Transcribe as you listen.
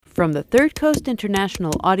From the Third Coast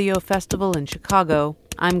International Audio Festival in Chicago,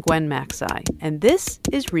 I'm Gwen Macsai, and this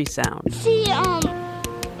is Resound. See,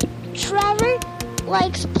 Trevor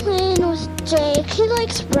likes playing with Jake. He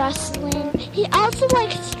likes wrestling. He also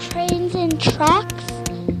likes trains and trucks.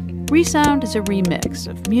 Resound is a remix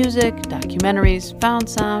of music, documentaries, found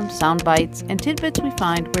sound, sound bites, and tidbits we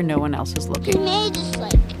find where no one else is looking. He may just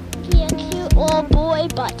be a cute old boy,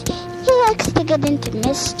 but he likes to get into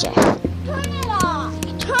mischief. Turn it off!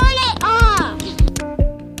 Turn it off!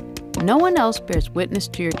 No one else bears witness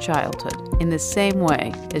to your childhood in the same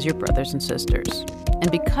way as your brothers and sisters.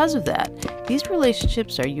 And because of that, these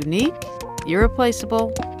relationships are unique,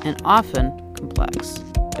 irreplaceable, and often complex.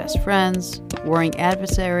 Best friends, warring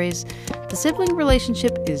adversaries, the sibling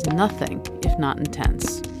relationship is nothing if not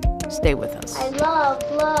intense. Stay with us. I love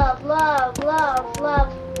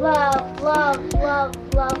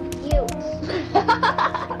you.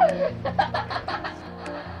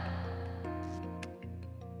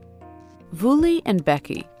 Vuli and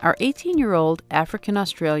Becky are 18-year-old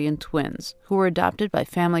African-Australian twins who were adopted by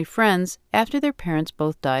family friends after their parents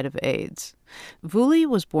both died of AIDS. Vuli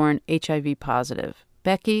was born HIV positive.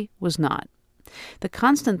 Becky was not. The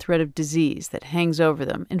constant threat of disease that hangs over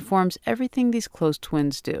them informs everything these close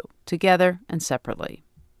twins do, together and separately.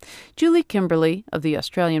 Julie Kimberly of the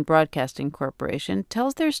Australian Broadcasting Corporation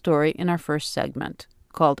tells their story in our first segment,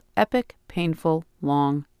 called Epic, Painful,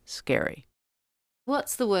 Long, Scary.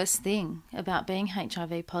 What's the worst thing about being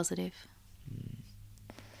HIV positive?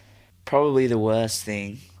 Probably the worst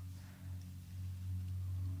thing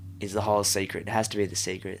is the whole secret. It has to be the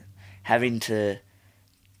secret. Having to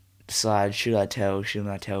decide, should I tell,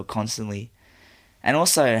 shouldn't I tell, constantly. And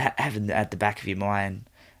also having at the back of your mind,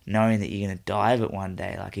 knowing that you're going to die of it one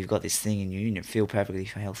day. Like, you've got this thing in you and you feel perfectly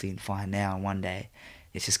healthy and fine now, and one day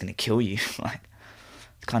it's just going to kill you. Like,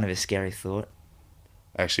 it's kind of a scary thought.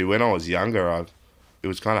 Actually, when I was younger, it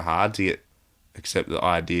was kind of hard to accept the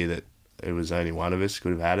idea that it was only one of us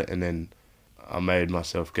could have had it, and then I made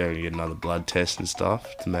myself go and get another blood test and stuff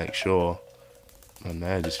to make sure. I don't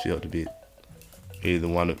know, I just felt a bit either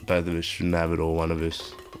both of us shouldn't have it, or one of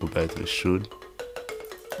us, or both of us should.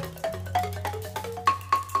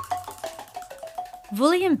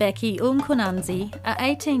 Vuli and Becky Umkunanzi are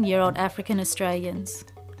 18-year-old African Australians.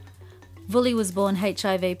 Vuli was born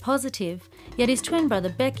HIV positive, yet his twin brother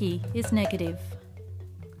Becky is negative.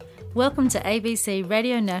 Welcome to ABC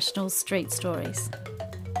Radio National's Street Stories.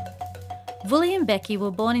 Vuli and Becky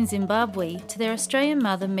were born in Zimbabwe to their Australian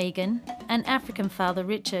mother Megan and African father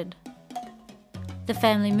Richard. The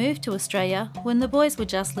family moved to Australia when the boys were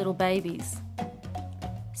just little babies.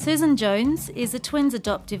 Susan Jones is the twins'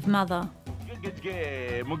 adoptive mother.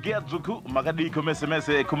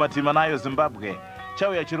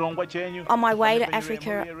 On my way to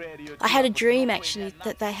Africa, I had a dream actually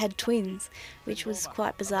that they had twins, which was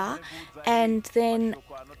quite bizarre. And then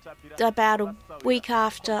about a week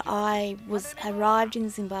after I arrived in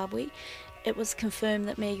Zimbabwe, it was confirmed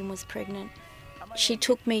that Megan was pregnant. She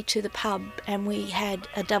took me to the pub and we had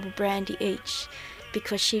a double brandy each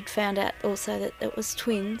because she'd found out also that it was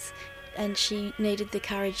twins, and she needed the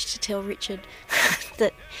courage to tell Richard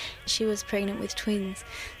that she was pregnant with twins.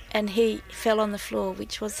 And he fell on the floor,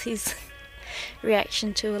 which was his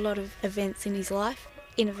reaction to a lot of events in his life,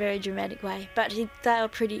 in a very dramatic way. But they were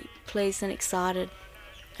pretty pleased and excited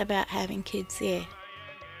about having kids, yeah.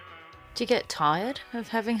 Do you get tired of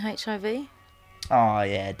having HIV? Oh,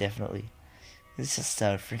 yeah, definitely. It's just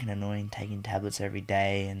so freaking annoying taking tablets every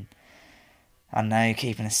day, and I know,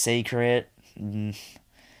 keeping a secret, and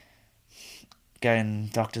going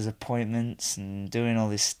to doctor's appointments and doing all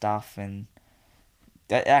this stuff, and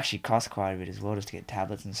that actually costs quite a bit as well, just to get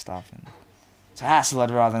tablets and stuff. And it's a hassle I'd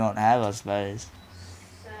rather not have, I suppose.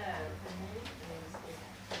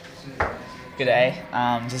 G'day,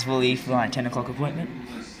 just will leave for like 10 o'clock appointment?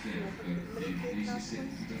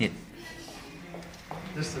 Yeah.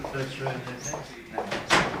 Just the first room,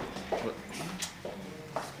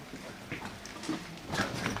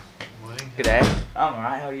 G'day. I'm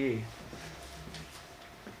alright, how are you?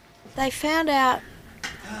 They found out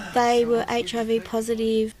they were HIV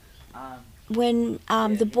positive when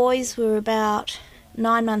the boys were about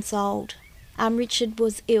 9 months old. Richard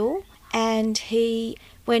was ill and he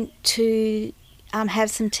went to have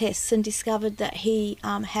some tests and discovered that he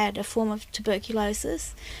had a form of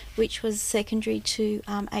tuberculosis, which was secondary to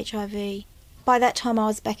HIV. By that time I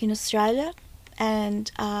was back in Australia, and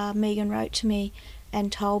Megan wrote to me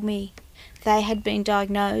and told me they had been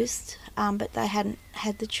diagnosed, but they hadn't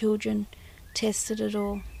had the children tested at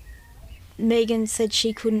all. Megan said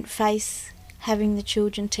she couldn't face having the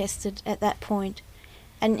children tested at that point,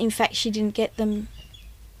 and in fact she didn't get them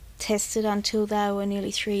tested until they were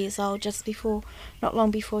nearly 3 years old, not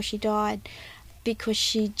long before she died, because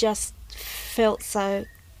she just felt so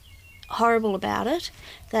horrible about it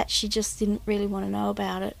that she just didn't really want to know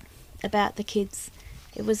about the kids.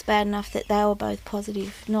 It was bad enough that they were both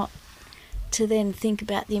positive, not to then think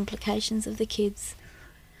about the implications of the kids.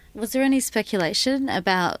 Was there any speculation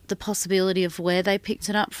about the possibility of where they picked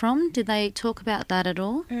it up from? Did they talk about that at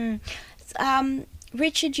all?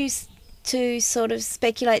 Richard used to sort of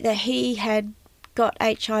speculate that he had got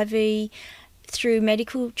HIV through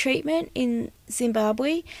medical treatment in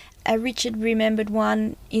Zimbabwe. Richard remembered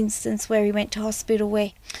one instance where he went to hospital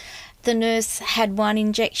where the nurse had one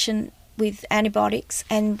injection with antibiotics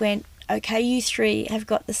and went, okay, you 3 have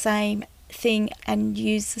got the same thing, and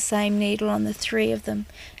used the same needle on the 3 of them.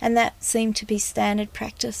 And that seemed to be standard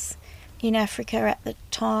practice in Africa at the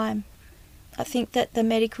time. I think that the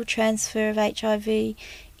medical transfer of HIV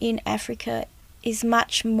in Africa is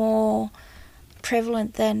much more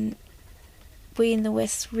prevalent than we in the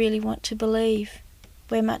West really want to believe.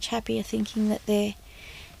 We're much happier thinking that they're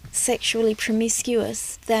sexually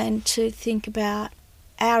promiscuous than to think about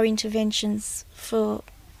our interventions for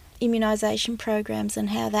immunisation programs and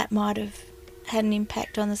how that might have had an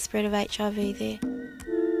impact on the spread of HIV there.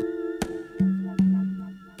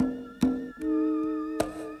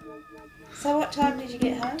 So what time did you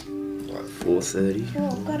get home? Like 4:30.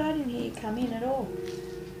 Oh God, I didn't hear you come in at all.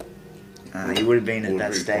 You would have been at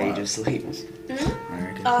that stage of sleep. Hmm? I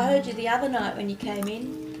reckon. I heard you the other night when you came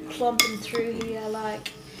in, clomping through here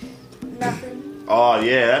like nothing. Oh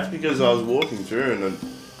yeah, that's because I was walking through and then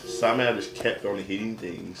somehow just kept on hitting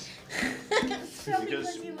things.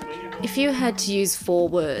 If you had to use 4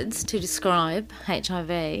 words to describe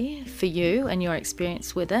HIV for you and your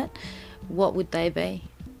experience with it, what would they be?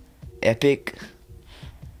 Epic,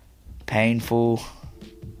 painful,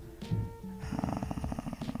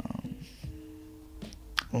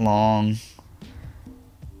 long,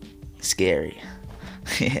 scary.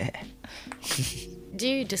 Yeah. Do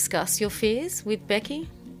you discuss your fears with Becky?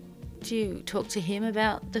 Do you talk to him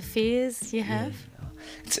about the fears you have?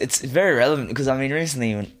 It's very relevant because I mean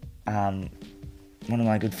recently when one of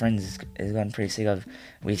my good friends has gotten pretty sick.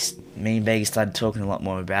 Me and Becky started talking a lot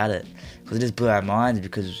more about it because it just blew our minds,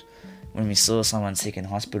 because when we saw someone sick in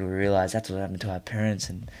hospital we realised that's what happened to our parents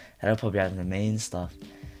and that'll probably happen to me and stuff.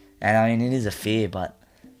 And I mean it is a fear, but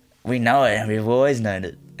we know it and we've always known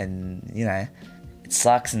it, and you know it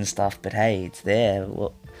sucks and stuff, but hey, it's there.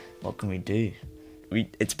 What can we do?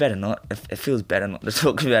 It's better not. It feels better not to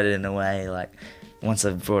talk about it in a way. Like once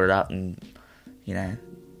I've brought it up and you know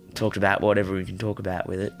talked about whatever we can talk about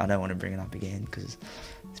with it, I don't want to bring it up again because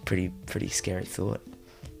it's pretty scary thought.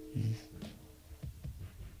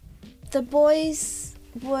 The boys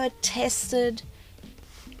were tested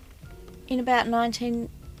in about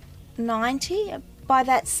 1990. By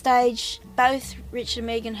that stage, both Richard and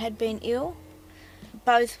Megan had been ill.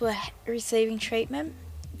 Both were receiving treatment.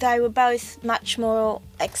 They were both much more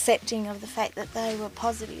accepting of the fact that they were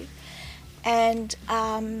positive, and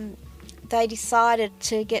they decided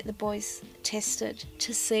to get the boys tested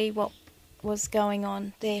to see what was going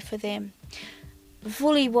on there for them.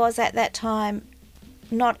 Vuli was at that time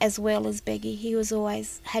not as well as Becky. He was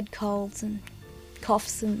always had colds and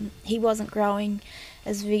coughs, and he wasn't growing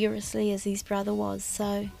as vigorously as his brother was.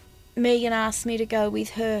 So Megan asked me to go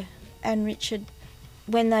with her and Richard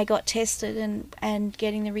when they got tested and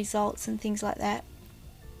getting the results and things like that.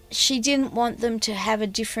 She didn't want them to have a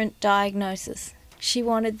different diagnosis. She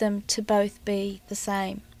wanted them to both be the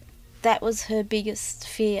same. That was her biggest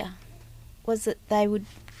fear, was that they would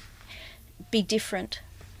be different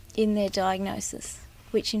in their diagnosis,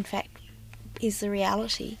 which in fact is the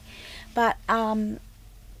reality. But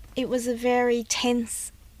it was a very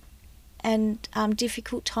tense and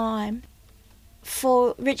difficult time.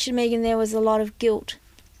 For Richard and Megan, there was a lot of guilt.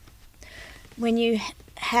 When you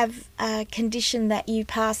have a condition that you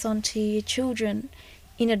pass on to your children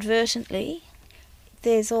inadvertently,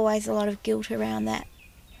 there's always a lot of guilt around that.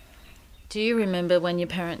 Do you remember when your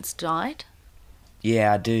parents died?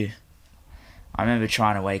 Yeah, I do. I remember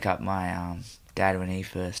trying to wake up my dad when he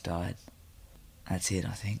first died. That's it,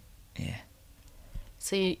 I think. Yeah.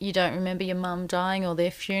 So you don't remember your mum dying or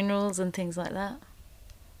their funerals and things like that?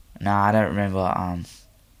 No, I don't remember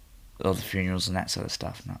all the funerals and that sort of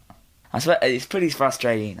stuff. No. I suppose it's pretty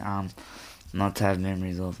frustrating not to have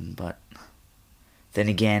memories of them, but then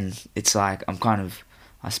again, it's like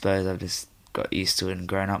I suppose I've just got used to it and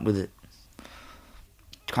grown up with it.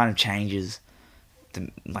 It kind of changes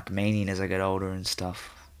the meaning as I get older and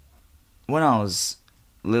stuff. When I was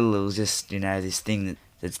little, it was just this thing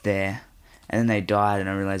that's there, and then they died, and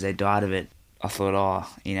I realised they died of it. I thought, oh,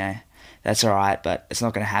 you know, that's all right, but it's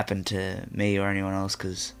not going to happen to me or anyone else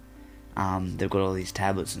because they've got all these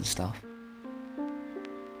tablets and stuff.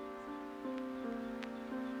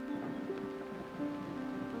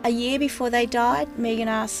 A year before they died, Megan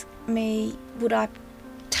asked me would I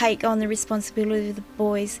take on the responsibility of the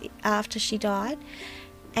boys after she died,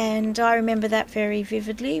 and I remember that very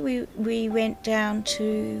vividly. We went down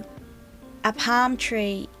to a palm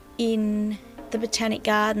tree in the Botanic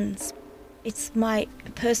Gardens. It's my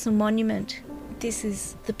personal monument. This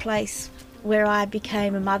is the place where I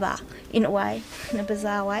became a mother, in a way, in a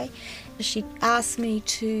bizarre way. She asked me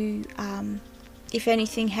to, if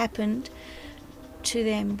anything happened to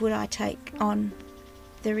them, would I take on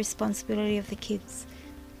the responsibility of the kids?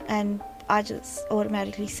 And I just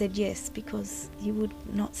automatically said yes, because you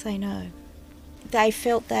would not say no. They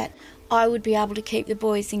felt that I would be able to keep the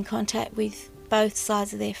boys in contact with both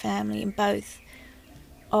sides of their family and both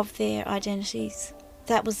of their identities.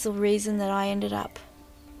 That was the reason that I ended up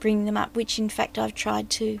bringing them up, which in fact I've tried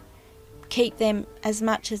to keep them as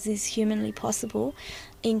much as is humanly possible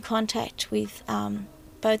in contact with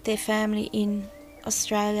both their family in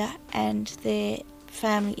Australia and their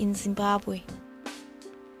family in Zimbabwe.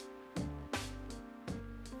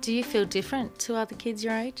 Do you feel different to other kids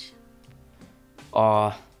your age?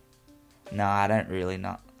 Oh, no, I don't really,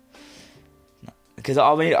 not. Because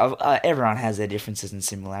I mean, everyone has their differences and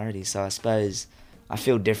similarities, so I suppose I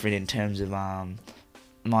feel different in terms of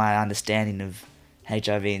my understanding of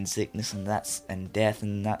HIV and sickness and death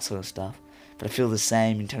and that sort of stuff. But I feel the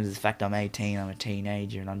same in terms of the fact I'm 18, I'm a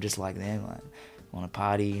teenager, and I'm just like them. Like, I want to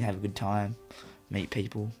party, have a good time, meet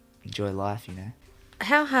people, enjoy life, you know.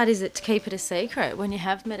 How hard is it to keep it a secret when you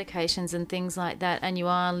have medications and things like that and you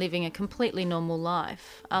are living a completely normal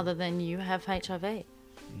life other than you have HIV?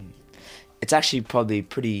 It's actually probably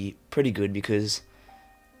pretty good because,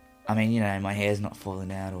 I mean, you know, my hair's not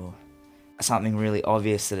falling out or something really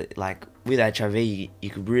obvious that, like, with HIV, you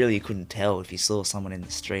couldn't tell if you saw someone in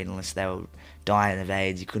the street unless they were dying of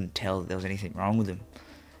AIDS. You couldn't tell that there was anything wrong with them.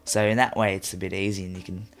 So in that way, it's a bit easy and you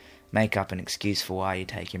can make up an excuse for why you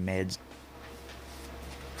take your meds.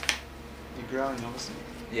 You're growing, obviously.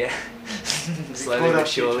 Yeah. Slowly but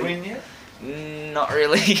surely. Twin yet? Not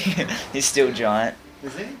really. He's still giant.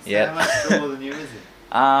 Is he? So yeah. How much taller than you is he?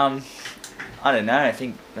 I don't know. I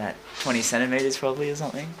think about 20 centimetres probably or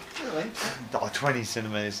something. Really? Oh, 20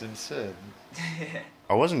 centimetres is absurd.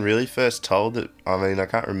 I wasn't really first told that. I mean, I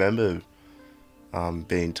can't remember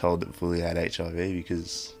being told that Fully had HIV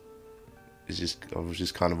because I was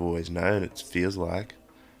just kind of always known. It feels like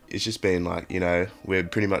it's just been like, you know, we're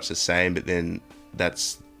pretty much the same, but then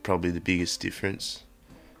that's probably the biggest difference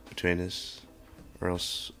between us, or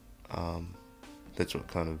else that's what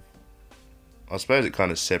kind of, I suppose it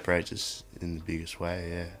kind of separates us in the biggest way,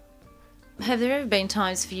 yeah. Have there ever been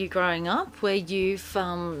times for you growing up where you've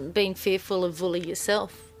been fearful of Wooly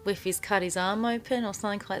yourself, if he's cut his arm open or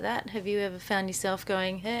something like that? Have you ever found yourself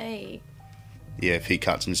going, hey? Yeah, if he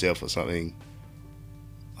cuts himself or something,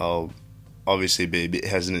 I'll obviously be a bit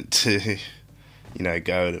hesitant to, you know,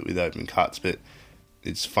 go at it with open cuts, but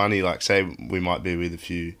it's funny, like, say we might be with a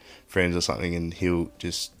few friends or something and he'll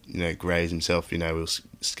just, you know, graze himself, you know, we're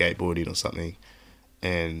skateboarding or something,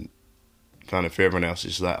 and kind of for everyone else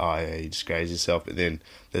it's just like, oh yeah, he just grazed himself, but then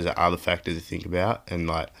there's that other factor to think about, and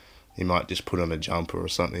like he might just put on a jumper or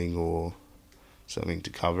something to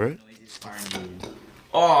cover it.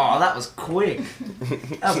 Oh, that was quick.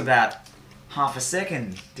 That was about half a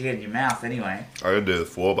second to get in your mouth anyway. I could do the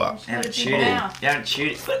 4 bucks. You haven't chewed it. You haven't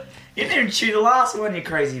chewed it. But you didn't even chew the last one, you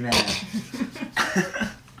crazy man.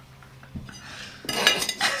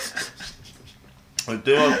 I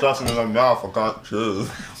do have stuff in my mouth I can't chew.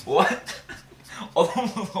 What?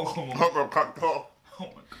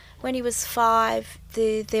 When he was 5,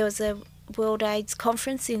 there was a World AIDS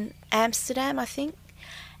conference in Amsterdam, I think.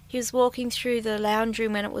 He was walking through the lounge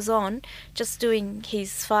room when it was on, just doing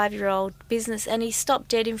his 5-year-old business, and he stopped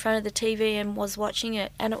dead in front of the TV and was watching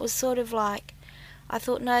it. And it was sort of like, I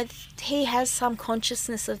thought, no, he has some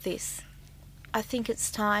consciousness of this. I think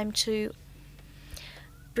it's time to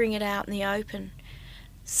bring it out in the open.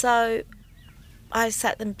 So I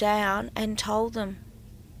sat them down and told them,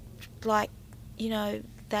 like, you know,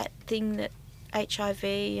 that thing that HIV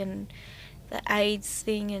and the AIDS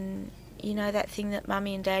thing and, you know, that thing that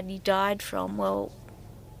Mummy and Daddy died from, well,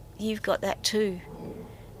 you've got that too.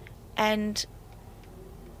 And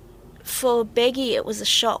for Beggy, it was a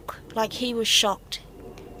shock. Like, he was shocked.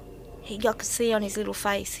 I could see on his little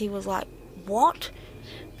face, he was like, what?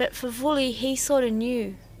 But for Wooly, he sort of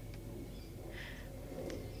knew.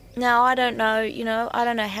 Now, I don't know, you know, I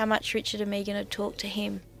don't know how much Richard and Megan had talked to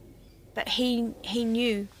him. but he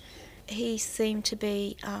knew. He seemed to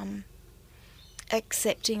be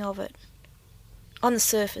accepting of it, on the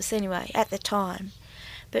surface anyway, at the time.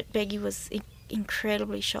 But Becky was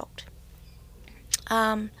incredibly shocked.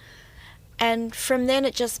 And from then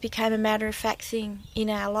it just became a matter-of-fact thing in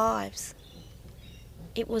our lives.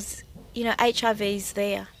 It was, HIV's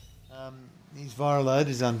there. His viral load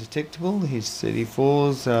is undetectable. His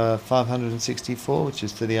CD4's 564, which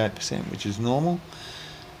is 38%, which is normal.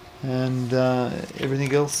 And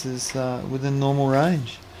everything else is within normal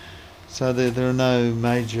range. So there are no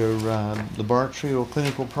major laboratory or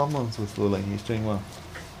clinical problems with Wooly. He's doing well.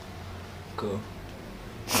 Cool.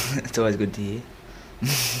 It's always good to hear.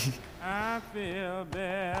 I feel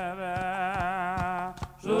better,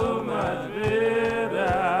 so much better,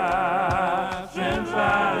 since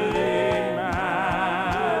I laid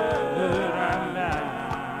my head down.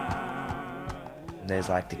 There's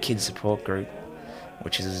like the kids support group,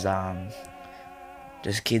 which is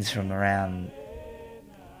just kids from around,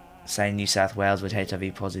 say, New South Wales with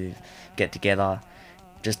HIV positive, get together,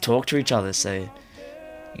 just talk to each other, so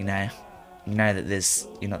you know that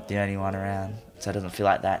you're not the only one around, so it doesn't feel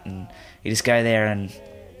like that, and you just go there and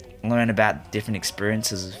learn about different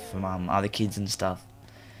experiences from other kids and stuff.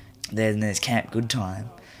 Then there's Camp Good Time,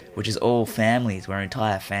 which is all families, where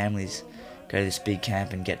entire families go to this big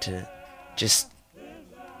camp and get to just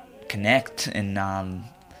connect and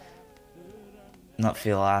not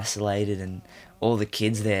feel isolated, and all the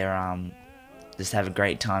kids there just have a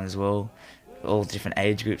great time as well, all different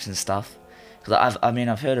age groups and stuff. Because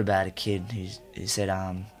I've heard about a kid who said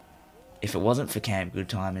if it wasn't for Camp Good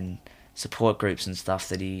Time and support groups and stuff,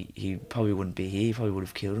 that he probably wouldn't be here. He probably would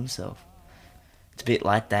have killed himself. It's a bit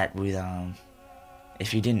like that with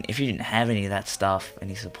if you didn't have any of that stuff,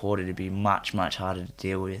 any support, it'd be much harder to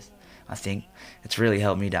deal with. I think it's really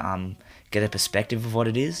helped me to get a perspective of what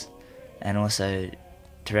it is, and also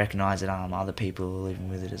to recognise that other people are living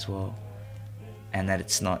with it as well, and that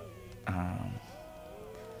it's not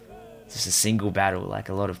just a single battle. Like,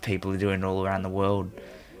 a lot of people are doing it all around the world.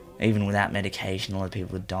 Even without medication, a lot of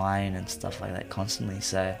people are dying and stuff like that constantly.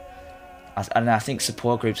 So I don't know, I think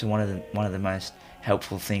support groups are one of the most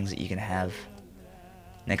helpful things that you can have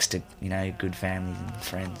next to good families and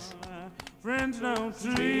friends. Friends don't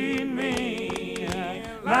treat me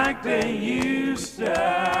like they used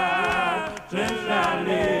to, since I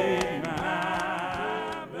laid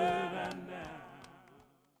my burden down.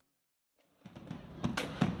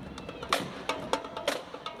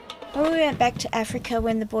 When we went back to Africa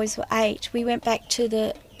when the boys were 8, we went back to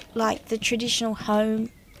the traditional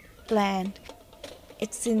homeland.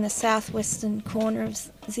 It's in the southwestern corner of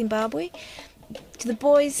Zimbabwe. The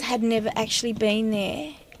boys had never actually been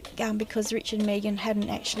there, because Richard and Megan hadn't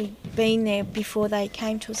actually been there before they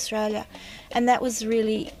came to Australia, and that was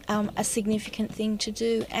really a significant thing to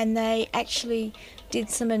do. And they actually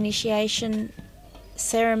did some initiation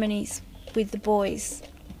ceremonies with the boys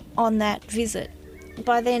on that visit.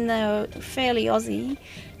 By then they were fairly Aussie.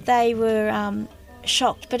 They were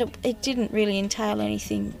shocked, but it didn't really entail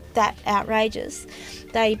anything that outrageous.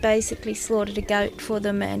 They basically slaughtered a goat for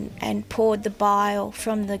them and poured the bile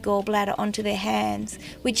from the gallbladder onto their hands,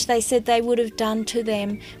 which they said they would have done to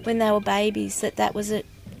them when they were babies, that was it,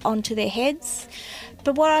 onto their heads.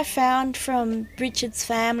 But what I found from Richard's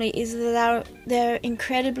family is that they're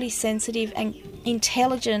incredibly sensitive and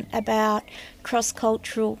intelligent about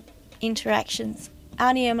cross-cultural interactions.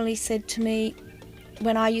 Auntie Emily said to me,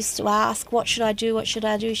 when I used to ask, what should I do,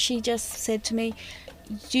 she just said to me,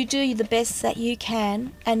 you do the best that you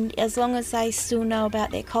can, and as long as they still know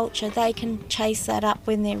about their culture, they can chase that up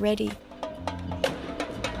when they're ready.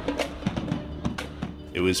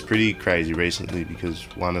 It was pretty crazy recently because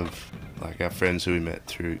one of our friends who we met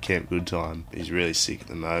through Camp Good Time, he's really sick at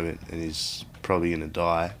the moment and he's probably going to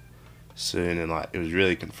die soon, and it was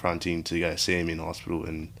really confronting to go see him in hospital.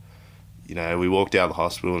 And we walked out of the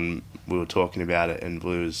hospital and we were talking about it, and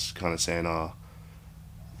Blue was kind of saying,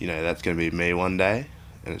 that's going to be me one day.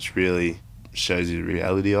 And it's really shows you the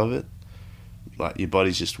reality of it. Your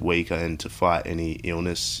body's just weaker, and to fight any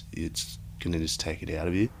illness, it's going to just take it out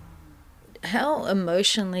of you. How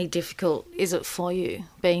emotionally difficult is it for you,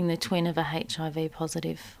 being the twin of a HIV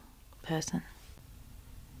positive person?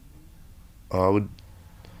 I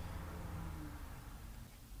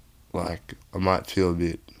might feel a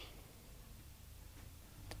bit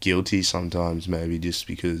guilty sometimes, maybe, just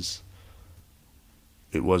because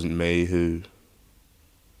it wasn't me who,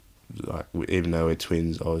 even though we're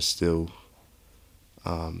twins, I was still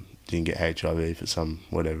didn't get HIV for some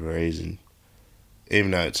whatever reason.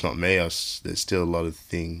 Even though it's not me, there's still a lot of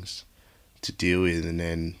things to deal with, and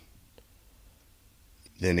then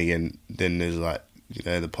then again, then there's like, you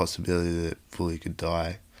know, the possibility that Fully could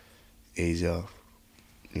die easier,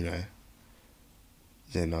 you know,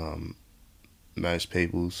 than most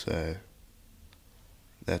people, so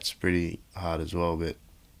that's pretty hard as well, but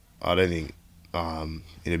I don't think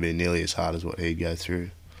it'd be nearly as hard as what he'd go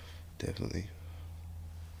through, definitely.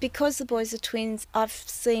 Because the boys are twins, I've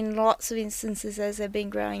seen lots of instances as they've been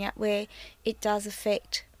growing up where it does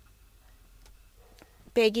affect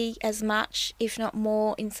Beggy as much, if not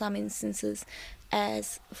more in some instances,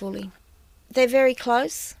 as Fully. They're very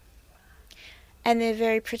close and they're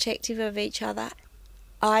very protective of each other.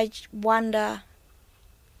 I wonder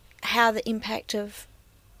how the impact of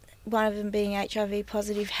one of them being HIV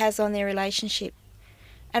positive has on their relationship.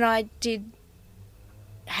 And I did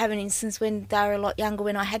have an instance when they were a lot younger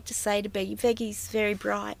when I had to say to Beggy's very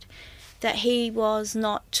bright, that he was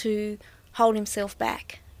not to hold himself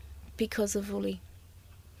back because of Fully.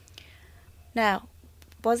 Now,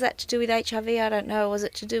 was that to do with HIV? I don't know. Was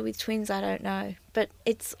it to do with twins? I don't know. But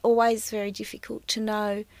it's always very difficult to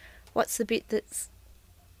know what's the bit that's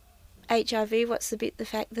HIV, what's the bit the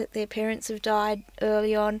fact that their parents have died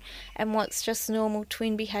early on, and what's just normal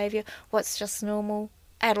twin behaviour, what's just normal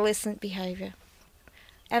adolescent behaviour.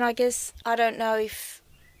 And I guess I don't know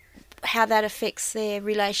how that affects their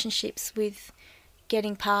relationships with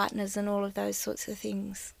getting partners and all of those sorts of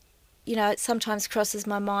things. You know, it sometimes crosses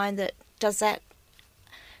my mind that does that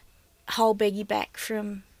hold Beggy back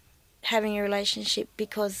from having a relationship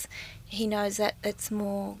because he knows that it's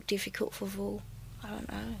more difficult for Vul. I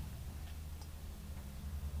don't know.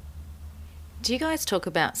 Do you guys talk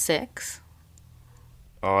about sex?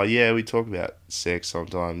 Oh yeah, we talk about sex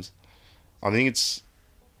sometimes. I think it's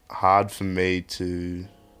hard for me to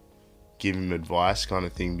give him advice kind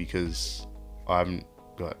of thing because I haven't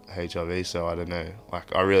got HIV, so I don't know.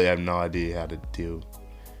 Like, I really have no idea how to deal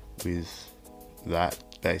with that.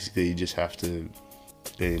 Basically, you just have to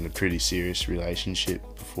be in a pretty serious relationship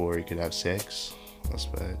before you could have sex, I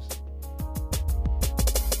suppose.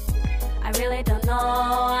 I really don't know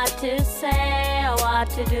what to say or what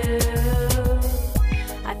to do.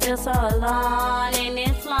 I feel so alone in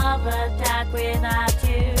this love attack without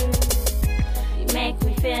you. You make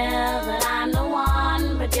me feel that I'm the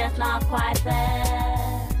one, but just not quite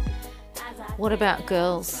there. What about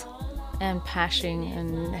girls and pashing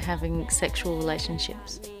and having sexual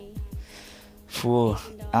relationships?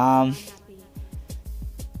 I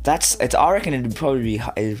reckon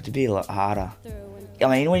it'd be a lot harder. I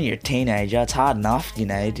mean, when you're a teenager, it's hard enough, you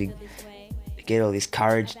know, to get all this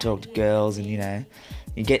courage to talk to girls, and you know,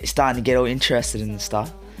 starting to get all interested in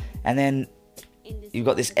stuff, and then you've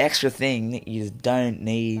got this extra thing that you don't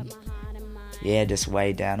need, just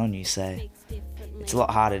weighed down on you. So it's a lot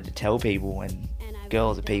harder to tell people when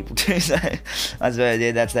girls are people too. So I suppose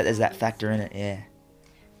there's that factor in it. Yeah.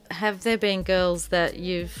 Have there been girls that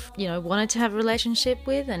you've wanted to have a relationship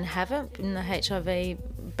with and haven't, and the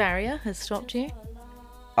HIV barrier has stopped you?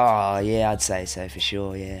 Oh yeah, I'd say so for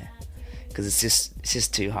sure. Yeah, because it's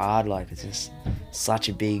just too hard. Like, it's just such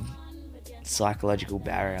a big psychological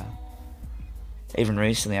barrier. Even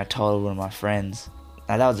recently, I told one of my friends.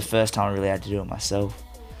 Now, that was the first time I really had to do it myself.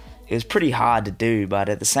 It was pretty hard to do, but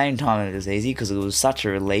at the same time, it was easy because it was such a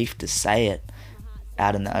relief to say it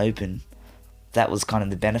out in the open. That was kind of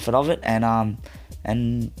the benefit of it, and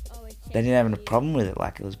they didn't have a problem with it.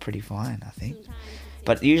 Like, it was pretty fine, I think.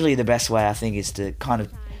 But usually the best way, I think, is to kind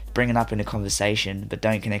of bring it up in a conversation, but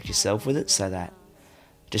don't connect yourself with it, so that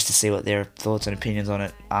just to see what their thoughts and opinions on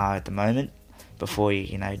it are at the moment before you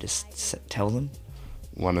just tell them.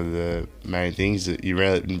 One of the main things that you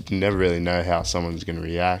never really know how someone's going to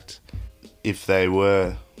react. If they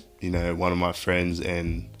were, one of my friends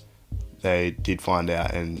and they did find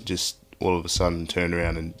out and just all of a sudden turned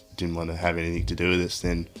around and didn't want to have anything to do with us,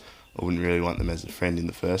 then I wouldn't really want them as a friend in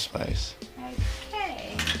the first place.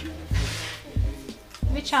 Okay.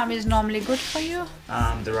 Which arm is normally good for you?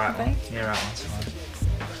 The right one. Yeah, right one's fine.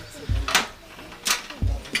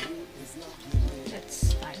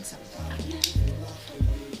 Let's find something.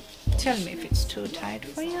 Tell me if it's too tight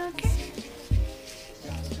for you, okay?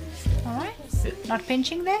 Alright? Not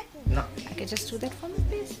pinching there? No. Okay, just do that for me,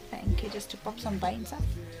 please. Thank you. Just to pop some veins up.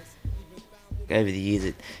 Over the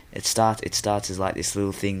years, it starts as like this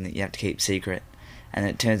little thing that you have to keep secret, and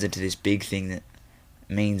it turns into this big thing that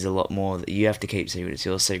means a lot more, that you have to keep secret. It's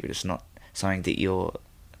your secret. It's not something that your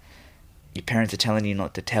parents are telling you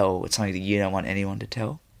not to tell. It's something that you don't want anyone to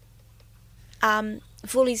tell.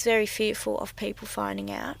 Vully's very fearful of people finding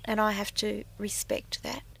out, and I have to respect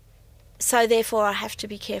that. So therefore I have to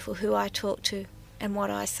be careful who I talk to and what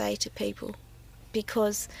I say to people,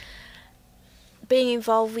 because being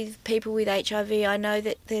involved with people with HIV, I know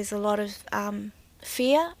that there's a lot of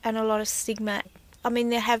fear and a lot of stigma. I mean,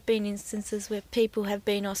 there have been instances where people have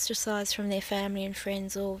been ostracised from their family and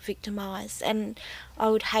friends or victimised, and I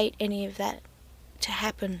would hate any of that to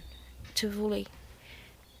happen to Vuli.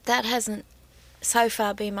 That hasn't so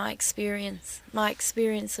far been my experience. My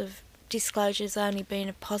experience of disclosure has only been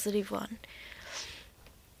a positive one.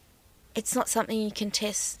 It's not something you can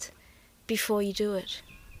test before you do it.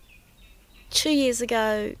 2 years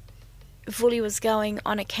ago, Vuli was going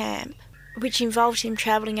on a camp which involved him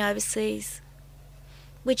travelling overseas,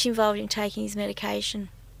 which involved him taking his medication.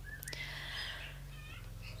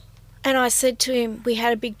 And I said to him, we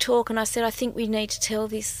had a big talk, and I said, I think we need to tell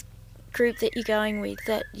this group that you're going with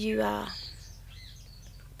that you are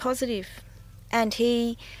positive. And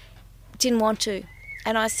he didn't want to.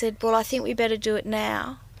 And I said, well, I think we better do it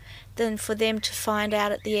now than for them to find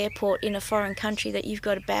out at the airport in a foreign country that you've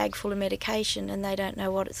got a bag full of medication and they don't know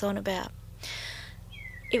what it's on about.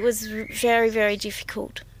 It was very, very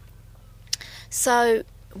difficult. So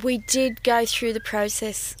we did go through the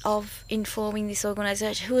process of informing this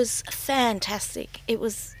organisation, who was fantastic. It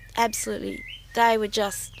was absolutely, they were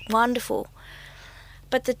just wonderful.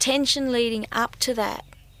 But the tension leading up to that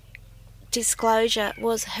disclosure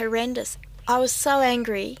was horrendous. I was so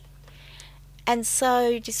angry and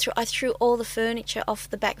so I threw all the furniture off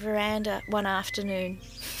the back veranda one afternoon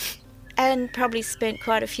and probably spent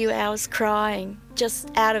quite a few hours crying just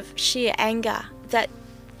out of sheer anger that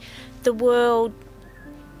the world,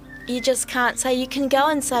 you just can't say, you can go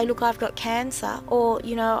and say, look, I've got cancer, or,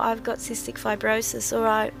 you know, I've got cystic fibrosis, or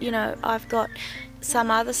I've got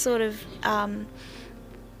some other sort of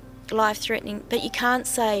life-threatening, but you can't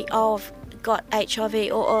say, oh, I've got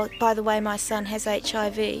HIV, or by the way, my son has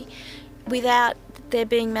HIV, without there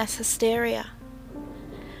being mass hysteria.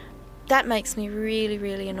 That makes me really,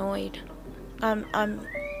 really annoyed.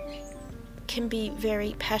 Can be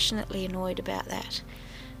very passionately annoyed about that.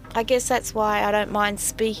 I guess that's why I don't mind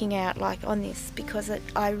speaking out like on this, because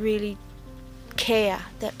I really care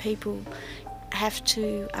that people have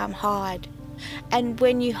to hide. And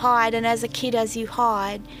when you hide, and as a kid as you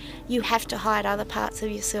hide, you have to hide other parts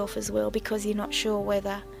of yourself as well, because you're not sure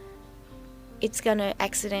whether it's going to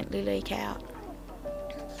accidentally leak out.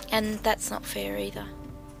 And that's not fair either.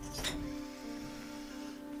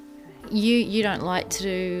 You don't like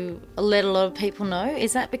to let a lot of people know.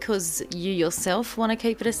 Is that because you yourself want to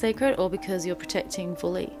keep it a secret, or because you're protecting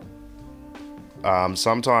Vuli?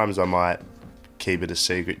 Sometimes I might keep it a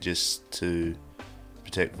secret just to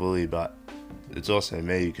protect Vuli, but it's also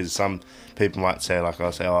me, because some people might say, like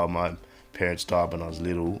I say, oh, my parents died when I was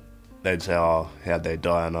little. They'd say, oh, how'd they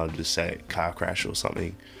die? And I'd just say car crash or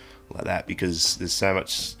something like that, because there's so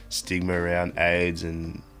much stigma around AIDS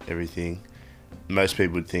and everything. Most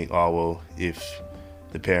people would think, oh, well, if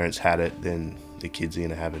the parents had it, then the kids are going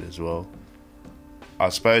to have it as well. I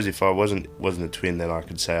suppose if I wasn't a twin, then I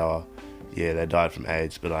could say, oh, yeah, they died from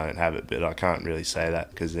AIDS, but I don't have it. But I can't really say that,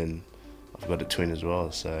 because then I've got a twin as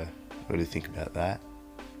well, so I really think about that.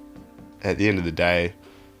 At the end of the day,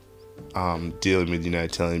 dealing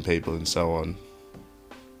with, telling people and so on,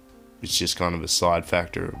 it's just kind of a side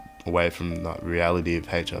factor away from the reality of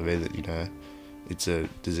HIV, that, it's a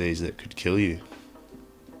disease that could kill you.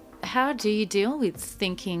 How do you deal with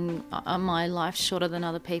thinking, my life's shorter than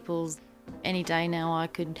other people's? Any day now I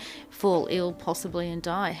could fall ill possibly and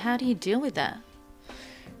die. How do you deal with that?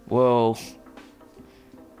 Well,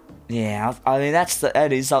 yeah, I mean,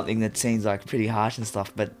 that is something that seems like pretty harsh and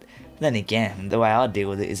stuff, but then again, the way I deal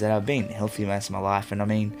with it is that I've been healthy most of my life, and I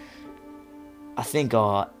mean, I think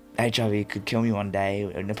HIV could kill me one day,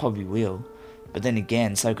 and it probably will, but then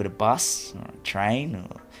again, so could a bus, or a train,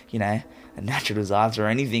 or, a natural disaster, or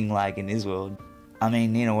anything like in this world. I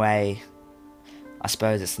mean, in a way, I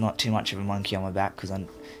suppose it's not too much of a monkey on my back, because you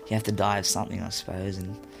have to die of something, I suppose,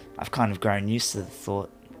 and I've kind of grown used to the thought,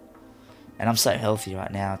 and I'm so healthy right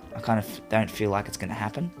now, I kind of don't feel like it's going to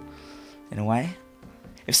happen, in a way.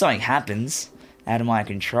 If something happens out of my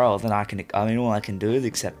control, then all I can do is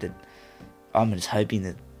accept it. I'm just hoping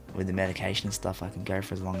that with the medication and stuff, I can go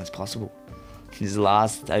for as long as possible. Just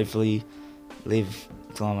last, hopefully, live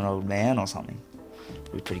till I'm an old man or something.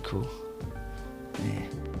 It'd be pretty cool. Yeah.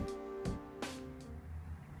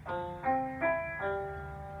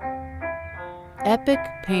 Epic,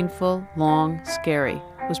 Painful, Long, Scary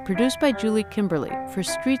was produced by Julie Kimberly for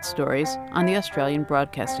Street Stories on the Australian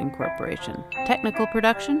Broadcasting Corporation. Technical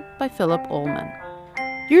production by Philip Ullman.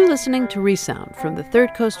 You're listening to Resound from the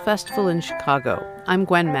Third Coast Festival in Chicago. I'm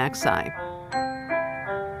Gwen Macsai.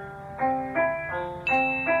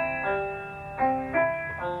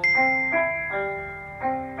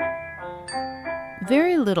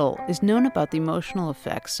 little is known about the emotional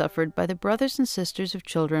effects suffered by the brothers and sisters of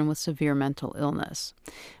children with severe mental illness.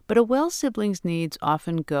 But a Wells sibling's needs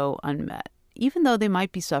often go unmet, even though they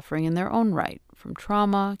might be suffering in their own right from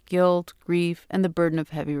trauma, guilt, grief, and the burden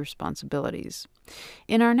of heavy responsibilities.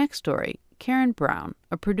 In our next story, Karen Brown,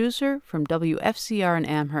 a producer from WFCR in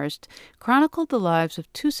Amherst, chronicled the lives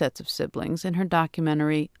of two sets of siblings in her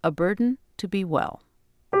documentary, A Burden to Be Well.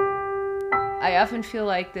 I often feel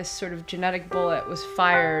like this sort of genetic bullet was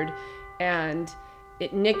fired and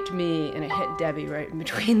it nicked me and it hit Debbie right in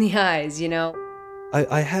between the eyes, you know?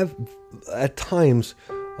 I have, at times,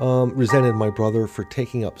 resented my brother for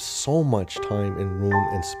taking up so much time and room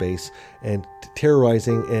and space and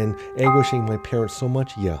terrorizing and anguishing my parents so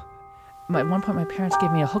much, yeah. At one point, my parents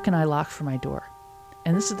gave me a hook and eye lock for my door.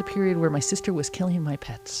 And this is the period where my sister was killing my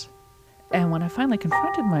pets. And when I finally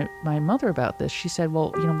confronted my mother about this, she said,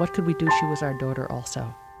 well, you know, what could we do? She was our daughter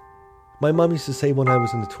also. My mom used to say when I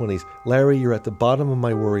was in the 20s, Larry, you're at the bottom of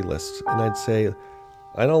my worry list. And I'd say,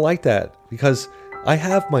 I don't like that because I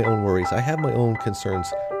have my own worries. I have my own concerns.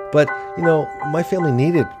 But, you know, my family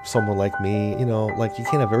needed someone like me. You know, like you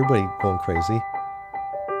can't have everybody going crazy.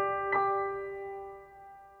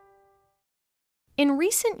 In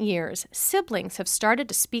recent years, siblings have started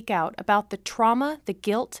to speak out about the trauma, the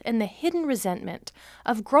guilt, and the hidden resentment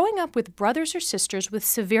of growing up with brothers or sisters with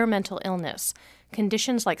severe mental illness,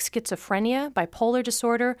 conditions like schizophrenia, bipolar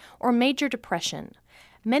disorder, or major depression.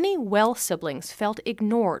 Many well siblings felt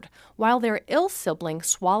ignored, while their ill sibling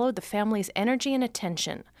swallowed the family's energy and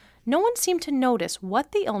attention. No one seemed to notice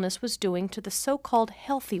what the illness was doing to the so-called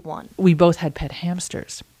healthy one. We both had pet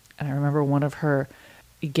hamsters, and I remember one of her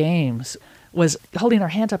games was holding her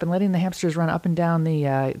hands up and letting the hamsters run up and down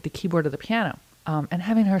the keyboard of the piano, and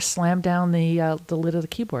having her slam down the lid of the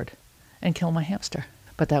keyboard and kill my hamster.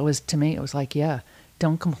 But that was, to me, it was like, yeah,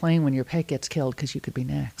 don't complain when your pet gets killed because you could be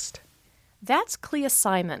next. That's Clea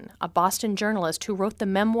Simon, a Boston journalist who wrote the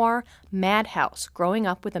memoir Madhouse, Growing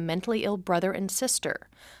Up with a Mentally Ill Brother and Sister.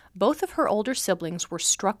 Both of her older siblings were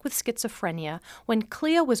struck with schizophrenia when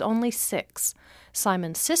Clea was only 6.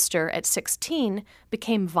 Simon's sister, at 16,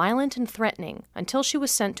 became violent and threatening until she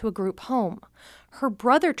was sent to a group home. Her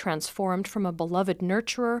brother transformed from a beloved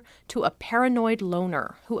nurturer to a paranoid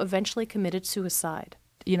loner who eventually committed suicide.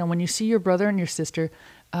 You know, when you see your brother and your sister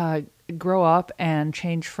grow up and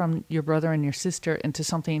change from your brother and your sister into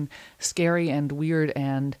something scary and weird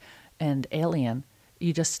and alien,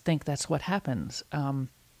 you just think that's what happens.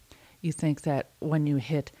 You think that when you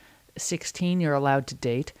hit 16, you're allowed to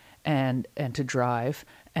date and to drive,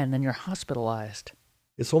 and then you're hospitalized.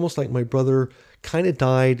 It's almost like my brother kind of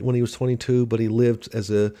died when he was 22, but he lived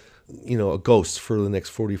as a ghost for the next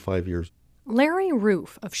 45 years. Larry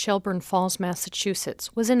Roof of Shelburne Falls,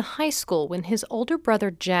 Massachusetts, was in high school when his older brother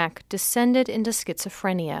Jack descended into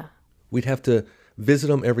schizophrenia. We'd have to visit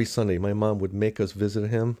him every Sunday. My mom would make us visit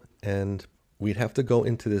him, and we'd have to go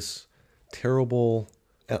into this terrible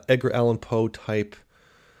Edgar Allan Poe type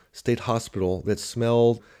state hospital that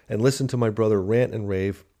smelled, and listen to my brother rant and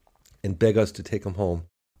rave and beg us to take him home.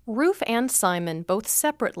 Roof and Simon, both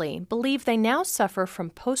separately, believe they now suffer from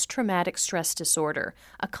post-traumatic stress disorder,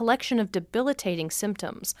 a collection of debilitating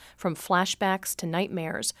symptoms, from flashbacks to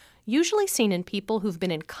nightmares, usually seen in people who've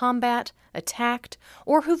been in combat, attacked,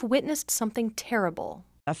 or who've witnessed something terrible.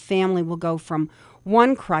 A family will go from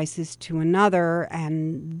one crisis to another,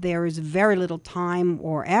 and there is very little time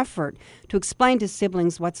or effort to explain to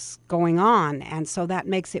siblings what's going on, and so that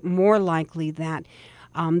makes it more likely that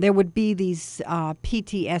there would be these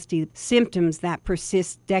PTSD symptoms that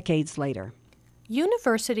persist decades later.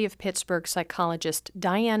 University of Pittsburgh psychologist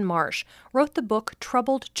Diane Marsh wrote the book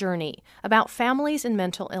Troubled Journey about families and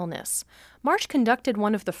mental illness. Marsh conducted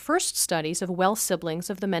one of the first studies of well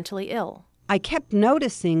siblings of the mentally ill. I kept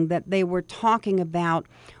noticing that they were talking about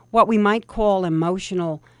what we might call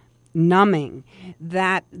emotional numbing,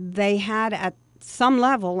 that they had at some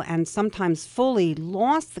level and sometimes fully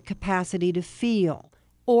lost the capacity to feel.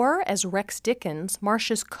 Or, as Rex Dickens,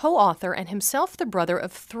 Marsh's co-author and himself the brother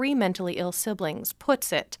of 3 mentally ill siblings,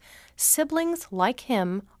 puts it, siblings like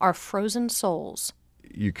him are frozen souls.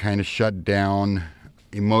 You kind of shut down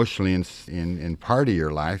emotionally in part of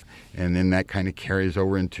your life, and then that kind of carries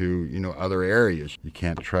over into, other areas. You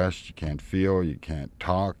can't trust, you can't feel, you can't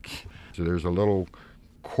talk. So there's a little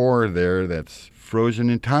core there that's frozen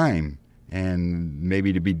in time and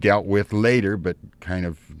maybe to be dealt with later, but kind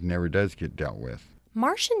of never does get dealt with.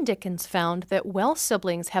 Marsh and Dickens found that well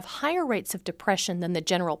siblings have higher rates of depression than the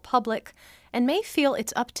general public and may feel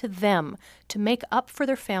it's up to them to make up for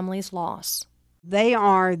their family's loss. They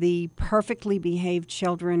are the perfectly behaved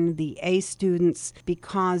children, the A students,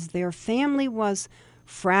 because their family was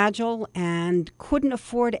fragile and couldn't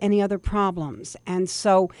afford any other problems. And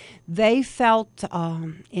so they felt,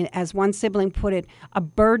 as one sibling put it, a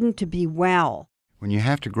burden to be well. When you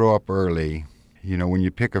have to grow up early, you know, when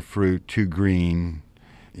you pick a fruit too green,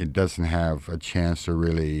 it doesn't have a chance to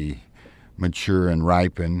really mature and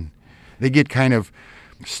ripen. They get kind of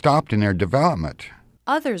stopped in their development.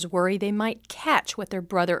 Others worry they might catch what their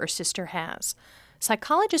brother or sister has.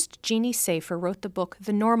 Psychologist Jeannie Safer wrote the book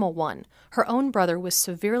The Normal One. Her own brother was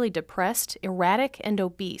severely depressed, erratic, and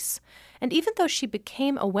obese. And even though she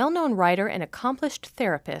became a well-known writer and accomplished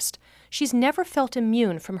therapist, she's never felt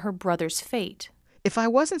immune from her brother's fate. If I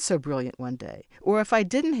wasn't so brilliant one day, or if I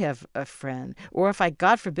didn't have a friend, or if I,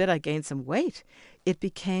 God forbid, I gained some weight, it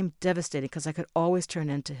became devastating because I could always turn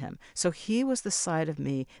into him. So he was the side of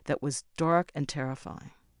me that was dark and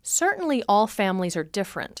terrifying. Certainly all families are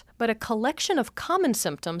different, but a collection of common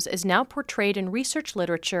symptoms is now portrayed in research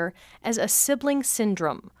literature as a sibling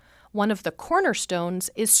syndrome. One of the cornerstones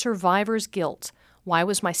is survivor's guilt. Why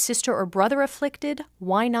was my sister or brother afflicted?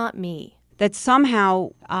 Why not me? That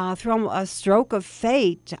somehow, through a stroke of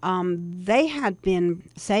fate, they had been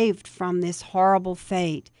saved from this horrible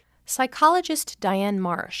fate. Psychologist Diane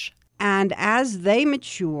Marsh. And as they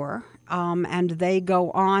mature and they go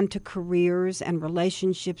on to careers and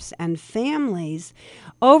relationships and families,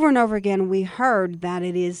 over and over again we heard that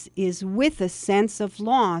it is with a sense of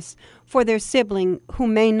loss for their sibling who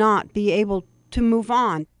may not be able to move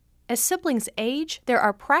on. As siblings age, there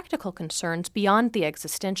are practical concerns beyond the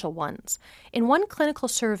existential ones. In one clinical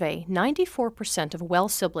survey, 94% of well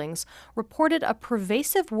siblings reported a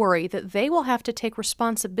pervasive worry that they will have to take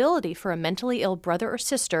responsibility for a mentally ill brother or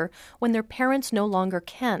sister when their parents no longer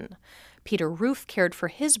can. Peter Roof cared for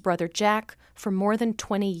his brother Jack for more than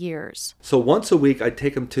 20 years. So once a week, I'd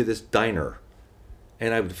take him to this diner,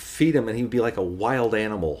 and I would feed him, and he would be like a wild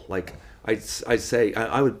animal. Like I'd say,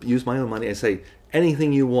 I would use my own money. I'd say,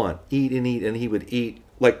 anything you want, eat, and he would eat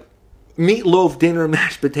like meatloaf dinner,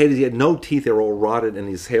 mashed potatoes. He had no teeth; they were all rotted, and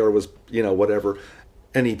his hair was, whatever.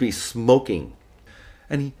 And he'd be smoking,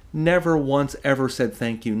 and he never once ever said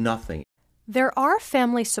thank you, nothing. There are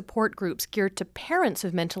family support groups geared to parents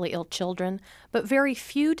of mentally ill children, but very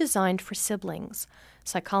few designed for siblings.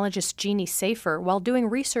 Psychologist Jeannie Safer, while doing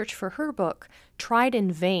research for her book, tried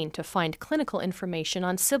in vain to find clinical information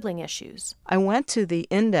on sibling issues. I went to the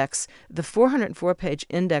index, the 404-page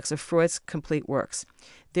index of Freud's complete works.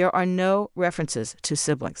 There are no references to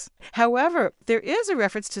siblings. However, there is a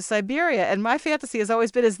reference to Siberia, and my fantasy has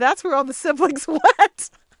always been that's where all the siblings went.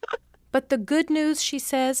 But the good news, she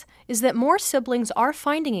says, is that more siblings are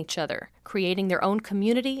finding each other, creating their own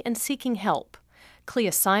community and seeking help.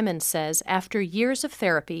 Clea Simon says after years of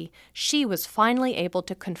therapy, she was finally able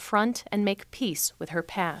to confront and make peace with her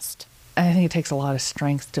past. I think it takes a lot of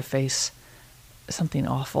strength to face something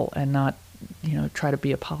awful and not, try to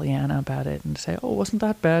be a Pollyanna about it and say, oh, wasn't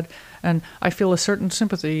that bad? And I feel a certain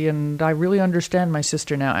sympathy and I really understand my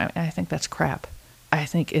sister now. I think that's crap. I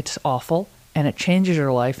think it's awful and it changes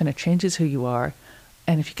your life and it changes who you are.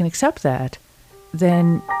 And if you can accept that,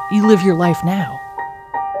 then you live your life now.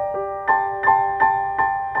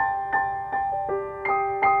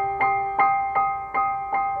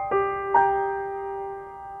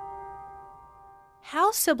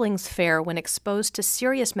 How siblings fare when exposed to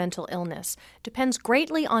serious mental illness depends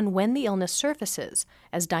greatly on when the illness surfaces,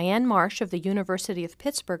 as Diane Marsh of the University of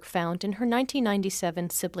Pittsburgh found in her 1997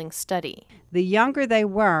 sibling study. The younger they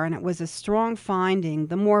were, and it was a strong finding,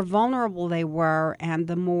 the more vulnerable they were and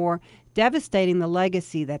the more devastating the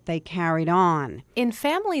legacy that they carried on. In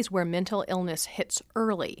families where mental illness hits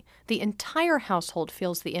early, the entire household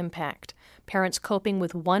feels the impact. Parents coping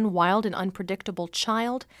with one wild and unpredictable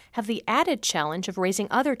child have the added challenge of raising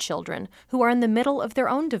other children who are in the middle of their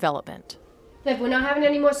own development. Liv, we're not having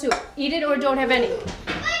any more soup. Eat it or don't have any.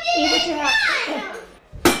 Eat what you have.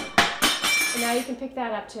 And now you can pick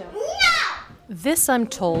that up too. This, I'm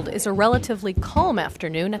told, is a relatively calm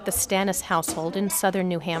afternoon at the Stannis household in southern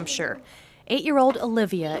New Hampshire. 8-year-old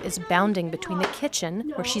Olivia is bounding between the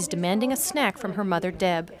kitchen, where she's demanding a snack from her mother,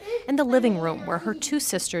 Deb, and the living room, where her two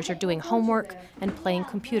sisters are doing homework and playing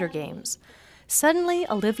computer games. Suddenly,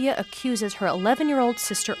 Olivia accuses her 11-year-old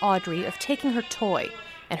sister, Audrey, of taking her toy,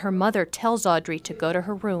 and her mother tells Audrey to go to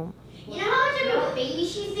her room. You know how much of a baby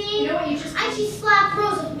she's being? You know what you just... She slapped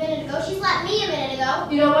Rose a minute ago. She slapped me a minute ago.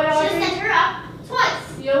 You know what, Audrey? She just sent her up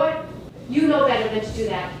twice. You know what? You know better than to do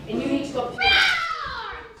that, and you need to go...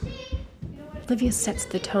 Olivia sets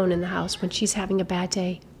the tone in the house when she's having a bad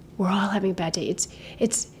day. We're all having a bad day.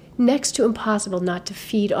 It's next to impossible not to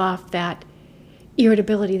feed off that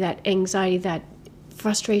irritability, that anxiety, that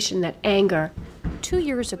frustration, that anger. 2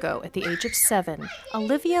 years ago, at the age of 7,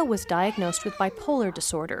 Olivia was diagnosed with bipolar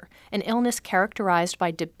disorder, an illness characterized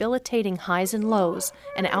by debilitating highs and lows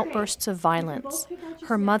and outbursts of violence.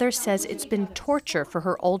 Her mother says it's been torture for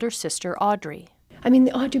her older sister, Audrey. I mean,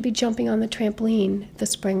 Audrey would be jumping on the trampoline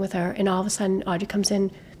this spring with her, and all of a sudden Audrey comes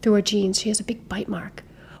in through her jeans. She has a big bite mark.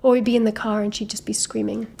 Or we'd be in the car and she'd just be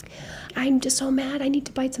screaming, "I'm just so mad, I need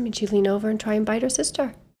to bite something." She'd lean over and try and bite her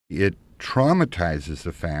sister. It traumatizes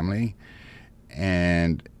the family,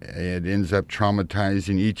 and it ends up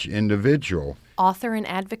traumatizing each individual. Author and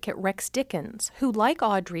advocate Rex Dickens, who, like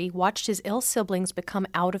Audrey, watched his ill siblings become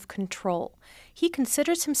out of control. He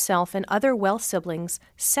considers himself and other well siblings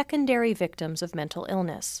secondary victims of mental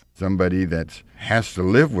illness. Somebody that has to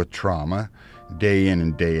live with trauma day in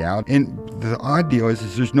and day out. And the odd deal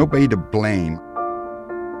is there's nobody to blame.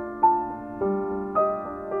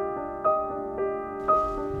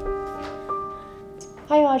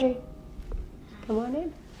 Hi, Audrey. Come on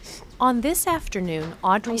in. On this afternoon,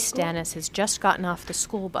 Audrey Stannis has just gotten off the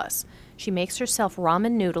school bus. She makes herself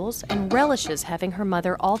ramen noodles and relishes having her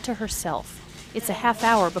mother all to herself. It's a half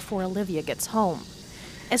hour before Olivia gets home.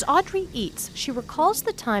 As Audrey eats, she recalls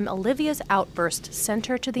the time Olivia's outburst sent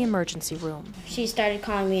her to the emergency room. She started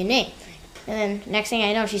calling me a name. And then next thing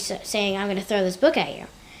I know, she's saying, "I'm going to throw this book at you."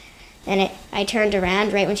 And I turned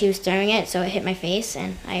around right when she was throwing it, so it hit my face,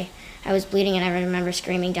 and I was bleeding, and I remember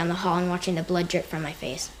screaming down the hall and watching the blood drip from my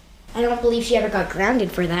face. I don't believe she ever got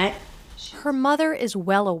grounded for that. Her mother is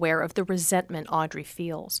well aware of the resentment Audrey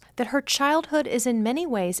feels, that her childhood is in many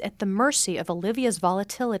ways at the mercy of Olivia's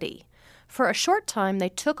volatility. For a short time, they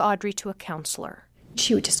took Audrey to a counselor.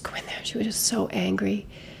 She would just go in there. She was just so angry.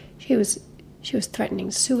 She was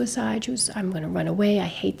threatening suicide. She was, "I'm going to run away. I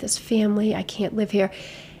hate this family. I can't live here."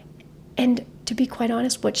 And to be quite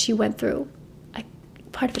honest, what she went through,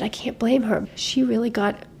 part of it, I can't blame her. She really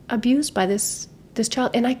got abused by this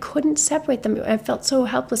child, and I couldn't separate them. I felt so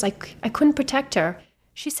helpless. I couldn't protect her.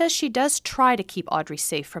 She says she does try to keep Audrey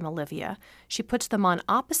safe from Olivia. She puts them on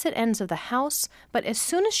opposite ends of the house, but as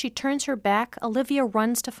soon as she turns her back, Olivia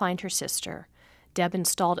runs to find her sister. Deb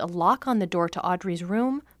installed a lock on the door to Audrey's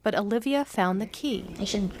room, but Olivia found the key. I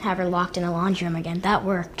should have her locked in the laundry room again. That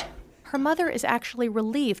worked. Her mother is actually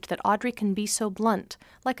relieved that Audrey can be so blunt,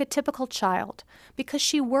 like a typical child, because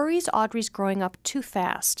she worries Audrey's growing up too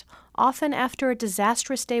fast. Often after a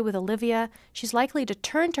disastrous day with Olivia, she's likely to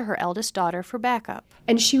turn to her eldest daughter for backup.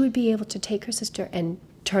 And she would be able to take her sister and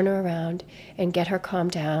turn her around and get her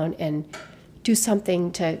calmed down and do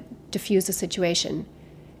something to diffuse the situation.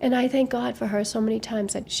 And I thank God for her so many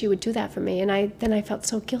times that she would do that for me. And then I felt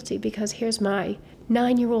so guilty because here's my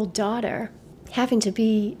 9-year-old daughter having to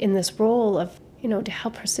be in this role of, to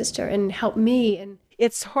help her sister and help me. And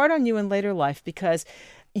it's hard on you in later life because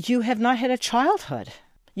you have not had a childhood.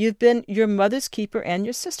 You've been your mother's keeper and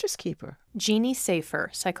your sister's keeper. Jeannie Safer,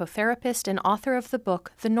 psychotherapist and author of the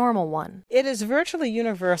book The Normal One. It is virtually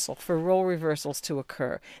universal for role reversals to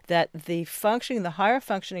occur, that the higher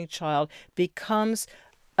functioning child becomes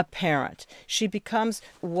a parent. She becomes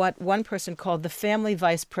what one person called the family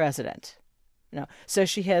vice president. So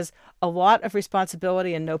she has a lot of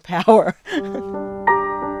responsibility and no power.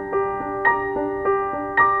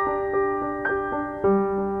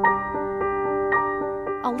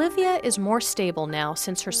 Olivia is more stable now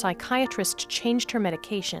since her psychiatrist changed her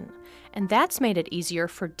medication, and that's made it easier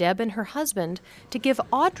for Deb and her husband to give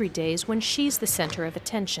Audrey days when she's the center of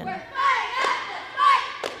attention.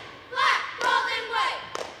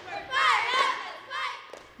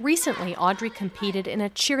 Recently, Audrey competed in a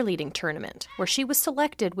cheerleading tournament where she was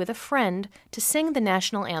selected with a friend to sing the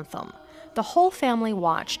national anthem. The whole family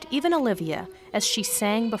watched, even Olivia, as she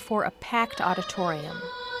sang before a packed auditorium.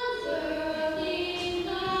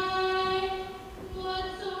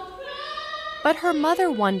 But her mother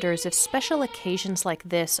wonders if special occasions like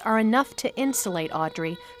this are enough to insulate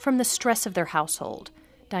Audrey from the stress of their household.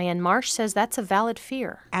 Diane Marsh says that's a valid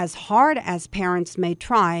fear. As hard as parents may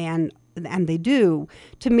try, and they do,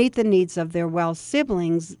 to meet the needs of their well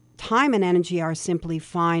siblings, time and energy are simply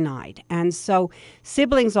finite. And so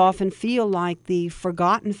siblings often feel like the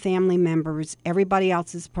forgotten family members. Everybody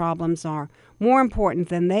else's problems are more important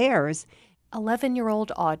than theirs.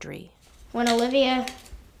 11-year-old Audrey. When Olivia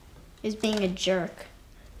is being a jerk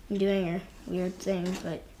and doing her weird thing,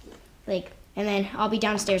 and then I'll be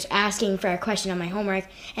downstairs asking for a question on my homework,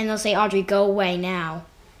 and they'll say, "Audrey, go away now."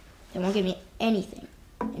 They won't give me anything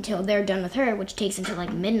until they're done with her, which takes until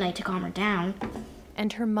midnight to calm her down.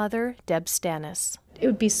 And her mother, Deb Stannis. It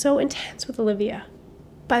would be so intense with Olivia.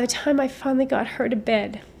 By the time I finally got her to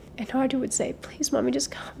bed, and Audrey would say, "Please, Mommy, just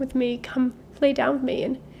come with me, come lay down with me."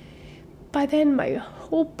 And by then, my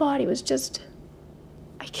whole body was just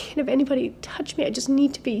I can't have anybody touch me. I just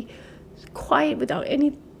need to be quiet without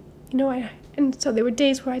any, and so there were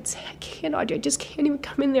days where I'd say, I can't, Audrey, I just can't even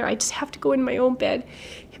come in there. I just have to go in my own bed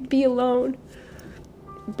and be alone.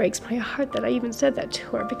 It breaks my heart that I even said that to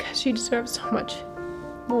her because she deserves so much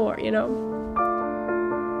more,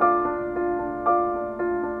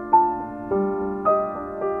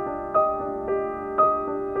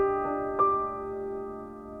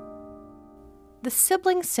 The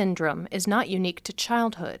sibling syndrome is not unique to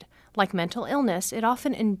childhood. Like mental illness, it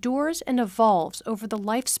often endures and evolves over the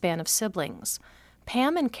lifespan of siblings.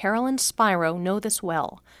 Pam and Carolyn Spiro know this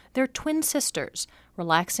well. They're twin sisters,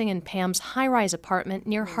 relaxing in Pam's high-rise apartment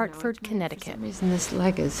near Hartford, Connecticut. For some reason, this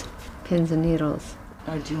leg is pins and needles.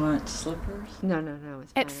 Oh, do you want slippers? No.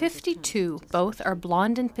 It's At 52, both are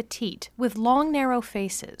blonde and petite, with long, narrow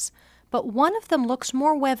faces. But one of them looks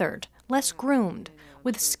more weathered, less groomed,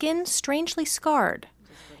 with skin strangely scarred.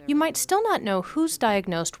 You might still not know who's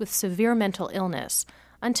diagnosed with severe mental illness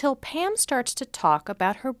until Pam starts to talk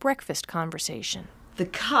about her breakfast conversation.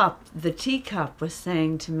 The teacup was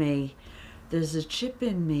saying to me, there's a chip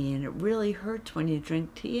in me and it really hurts when you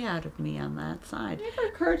drink tea out of me on that side. It never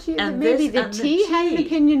occurred to you that And maybe this- the and tea had an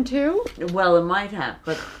opinion too? Well, it might have,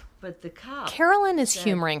 but the cup. Carolyn is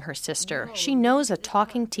humoring her sister. She knows a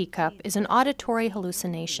talking teacup is an auditory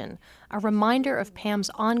hallucination, a reminder of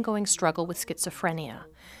Pam's ongoing struggle with schizophrenia.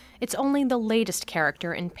 It's only the latest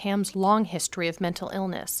character in Pam's long history of mental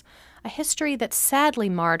illness, a history that sadly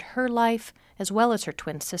marred her life as well as her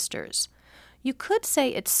twin sisters. You could say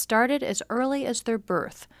it started as early as their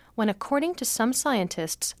birth, when, according to some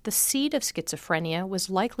scientists, the seed of schizophrenia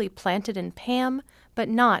was likely planted in Pam, but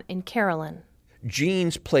not in Carolyn.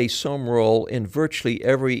 Genes play some role in virtually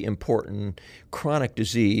every important chronic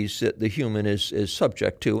disease that the human is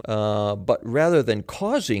subject to, but rather than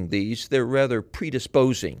causing these, they're rather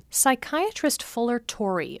predisposing. Psychiatrist Fuller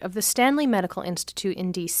Torrey of the Stanley Medical Institute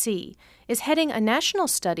in D.C. is heading a national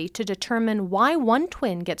study to determine why one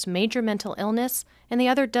twin gets major mental illness and the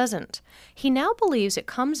other doesn't. He now believes it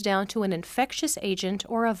comes down to an infectious agent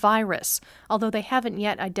or a virus, although they haven't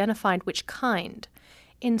yet identified which kind.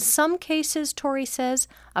 In some cases, Torrey says,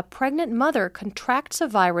 a pregnant mother contracts a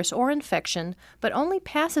virus or infection, but only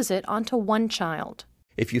passes it on to one child.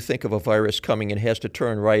 If you think of a virus coming and has to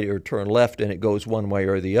turn right or turn left and it goes one way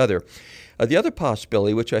or the other. The other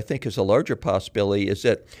possibility, which I think is a larger possibility, is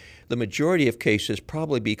that the majority of cases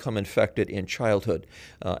probably become infected in childhood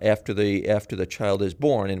after the child is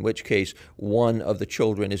born, in which case one of the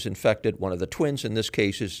children is infected, one of the twins in this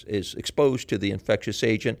case is exposed to the infectious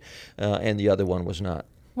agent, and the other one was not.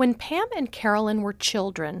 When Pam and Carolyn were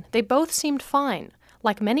children, they both seemed fine.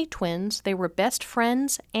 Like many twins, they were best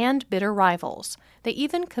friends and bitter rivals. They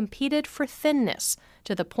even competed for thinness,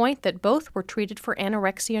 to the point that both were treated for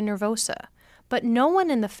anorexia nervosa. But no one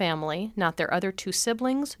in the family, not their other two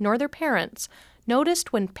siblings nor their parents,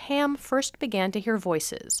 noticed when Pam first began to hear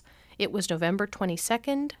voices. It was November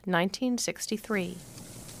 22nd, 1963.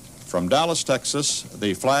 From Dallas, Texas,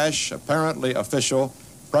 the flash, apparently official,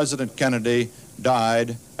 President Kennedy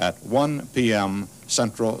died at 1 p.m.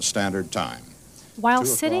 Central Standard Time. While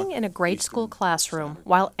sitting in a grade school classroom,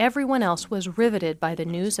 while everyone else was riveted by the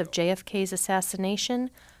news of JFK's assassination,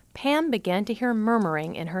 Pam began to hear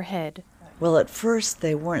murmuring in her head. Well, at first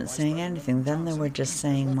they weren't saying anything. Then they were just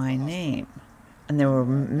saying my name. And they were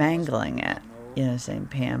mangling it, saying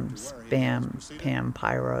Pam, Spam, Pam,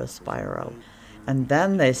 Pyro, Spiro. And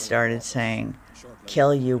then they started saying,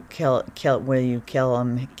 kill you, kill, will you kill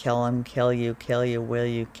him, kill you, will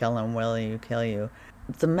you kill him, will you kill you.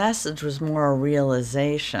 The message was more a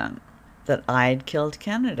realization that I'd killed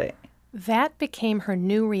Kennedy. That became her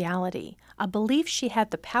new reality, a belief she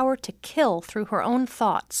had the power to kill through her own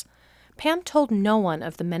thoughts. Pam told no one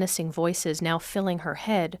of the menacing voices now filling her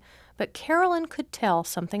head, but Carolyn could tell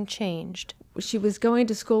something changed. She was going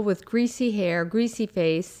to school with greasy hair, greasy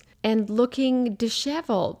face, and looking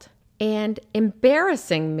disheveled and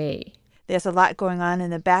embarrassing me. There's a lot going on in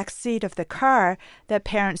the back seat of the car that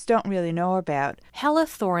parents don't really know about. Hella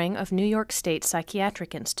Thoring of New York State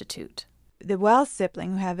Psychiatric Institute. The well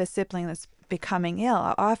sibling who have a sibling that's becoming ill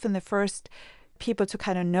are often the first people to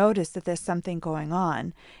kind of notice that there's something going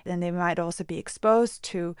on. And they might also be exposed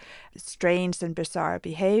to strange and bizarre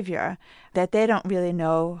behavior that they don't really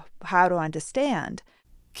know how to understand.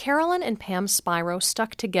 Carolyn and Pam Spiro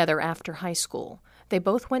stuck together after high school. They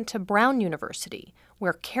both went to Brown University,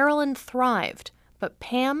 where Carolyn thrived, but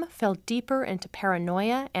Pam fell deeper into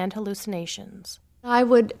paranoia and hallucinations. I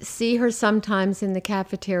would see her sometimes in the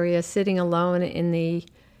cafeteria sitting alone in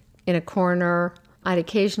a corner. I'd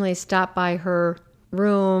occasionally stop by her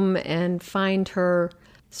room and find her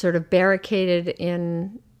sort of barricaded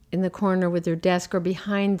in the corner with her desk or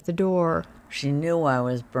behind the door. She knew I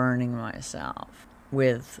was burning myself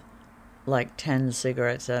with like 10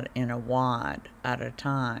 cigarettes in a wad at a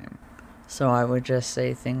time. So I would just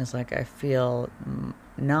say things like, I feel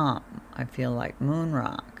numb, I feel like moon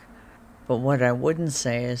rock. But what I wouldn't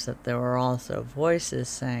say is that there were also voices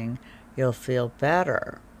saying, you'll feel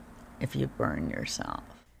better if you burn yourself.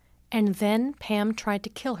 And then Pam tried to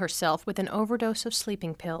kill herself with an overdose of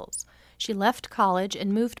sleeping pills. She left college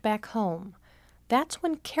and moved back home. That's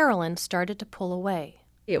when Carolyn started to pull away.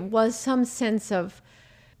 It was some sense of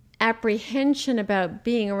apprehension about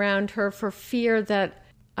being around her for fear that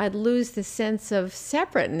I'd lose the sense of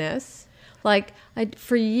separateness. Like,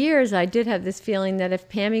 for years I did have this feeling that if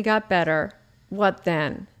Pammy got better, what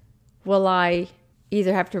then? Will I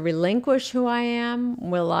either have to relinquish who I am?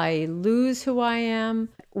 Will I lose who I am?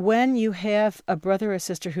 When you have a brother or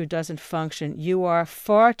sister who doesn't function, you are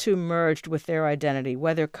far too merged with their identity,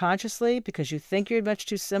 whether consciously, because you think you're much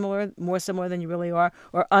too similar, more similar than you really are,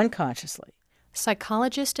 or unconsciously.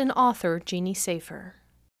 Psychologist and author Jeannie Safer.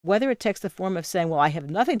 Whether it takes the form of saying, well, I have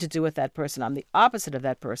nothing to do with that person, I'm the opposite of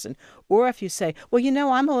that person, or if you say, well, you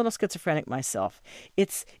know, I'm a little schizophrenic myself.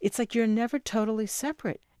 It's like you're never totally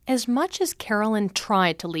separate. As much as Carolyn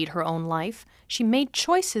tried to lead her own life, she made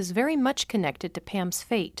choices very much connected to Pam's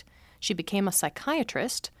fate. She became a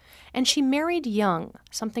psychiatrist, and she married young,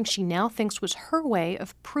 something she now thinks was her way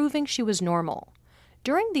of proving she was normal.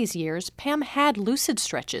 During these years, Pam had lucid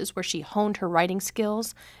stretches where she honed her writing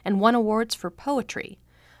skills and won awards for poetry.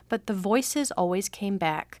 But the voices always came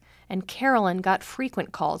back, and Carolyn got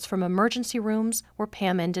frequent calls from emergency rooms where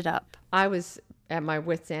Pam ended up. I was at my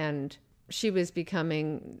wit's end. She was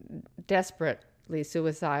becoming desperately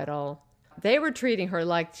suicidal. They were treating her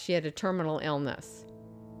like she had a terminal illness.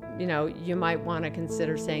 You know, you might want to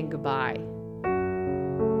consider saying goodbye.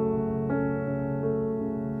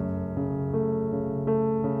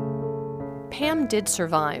 Pam did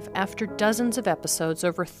survive after dozens of episodes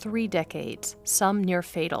over 3 decades, some near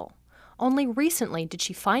fatal. Only recently did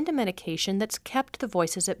she find a medication that's kept the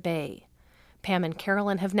voices at bay. Pam and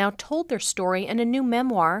Carolyn have now told their story in a new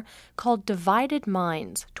memoir called Divided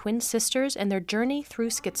Minds, Twin Sisters and Their Journey Through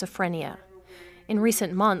Schizophrenia. In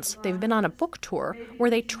recent months, they've been on a book tour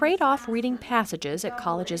where they trade off reading passages at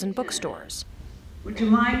colleges and bookstores. Would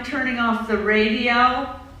you mind turning off the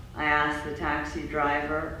radio? I asked the taxi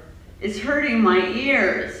driver. It's hurting my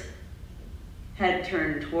ears. Head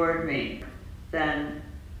turned toward me. Then,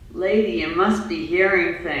 lady, you must be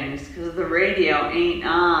hearing things because the radio ain't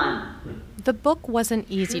on. The book wasn't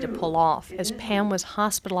easy to pull off, as Pam was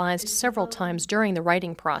hospitalized several times during the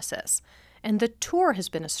writing process. And the tour has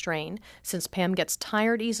been a strain, since Pam gets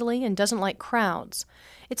tired easily and doesn't like crowds.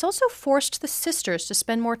 It's also forced the sisters to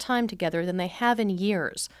spend more time together than they have in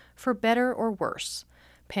years, for better or worse.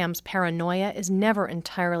 Pam's paranoia is never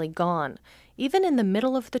entirely gone. Even in the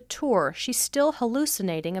middle of the tour, she's still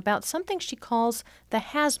hallucinating about something she calls the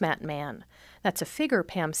hazmat man. That's a figure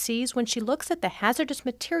Pam sees when she looks at the hazardous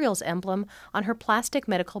materials emblem on her plastic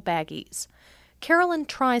medical baggies. Carolyn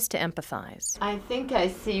tries to empathize. I think I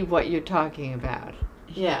see what you're talking about.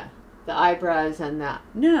 Yeah, the eyebrows and that.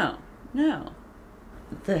 No.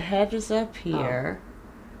 The head is up here.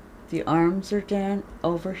 Oh. The arms are down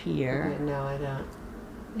over here. Okay, no, I don't.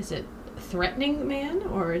 Is it threatening man,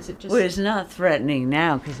 or is it just... Well, it's not threatening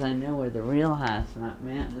now, because I know where the real hazmat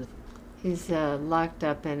man is. He's locked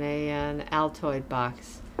up in an Altoid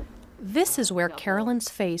box. This is where Carolyn's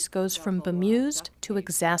face goes from bemused to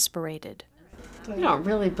exasperated. You don't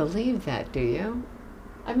really believe that, do you?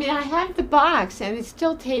 I mean, I have the box, and it's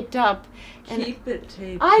still taped up. And keep it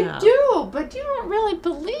taped up. I do, but you don't really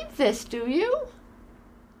believe this, do you?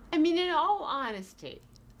 I mean, in all honesty.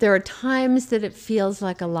 There are times that it feels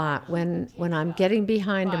like a lot when I'm getting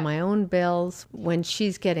behind in my own bills, when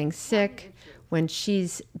she's getting sick, when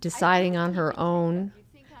she's deciding on her own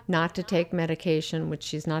not to take medication, which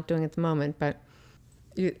she's not doing at the moment, but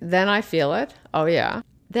then I feel it. Oh, yeah.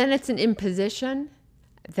 Then it's an imposition.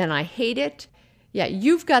 Then I hate it. Yeah,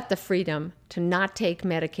 you've got the freedom to not take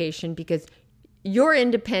medication because you're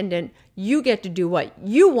independent. You get to do what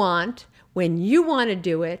you want when you want to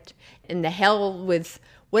do it, and the hell with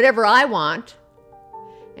whatever I want.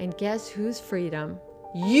 And guess whose freedom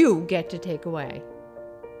you get to take away?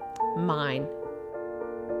 Mine.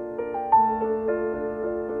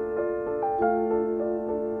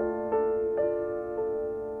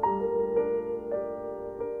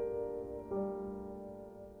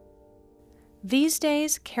 These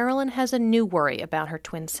days, Carolyn has a new worry about her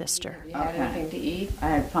twin sister. Have you had anything to eat? I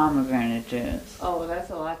had pomegranate juice. Oh, that's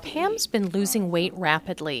a lot to Pam's been losing weight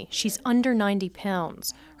rapidly. She's under 90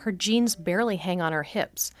 pounds. Her jeans barely hang on her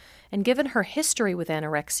hips. And given her history with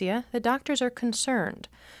anorexia, the doctors are concerned.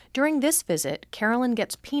 During this visit, Carolyn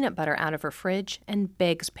gets peanut butter out of her fridge and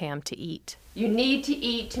begs Pam to eat. You need to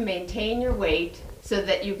eat to maintain your weight so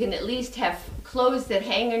that you can at least have clothes that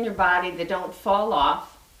hang on your body that don't fall off,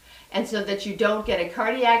 and so that you don't get a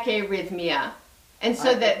cardiac arrhythmia, and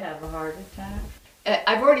so that have a heart attack.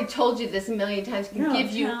 I've already told you this a million times.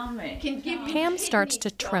 Pam starts to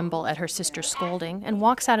tremble at her sister's scolding and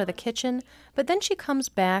walks out of the kitchen, but then she comes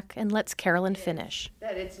back and lets Carolyn finish.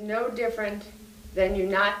 That it's no different than you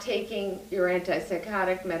not taking your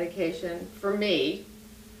antipsychotic medication. For me,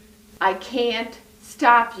 I can't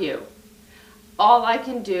stop you. All I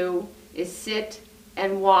can do is sit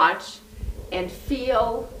and watch and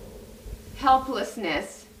feel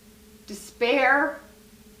helplessness, despair.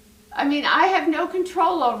 I mean, I have no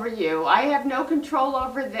control over you. I have no control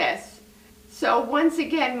over this. So once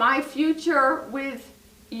again, my future with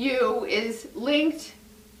you is linked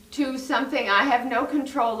to something I have no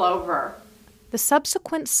control over. The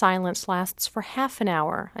subsequent silence lasts for half an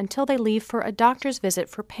hour until they leave for a doctor's visit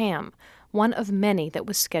for Pam, one of many that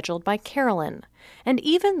was scheduled by Carolyn. And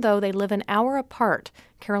even though they live an hour apart,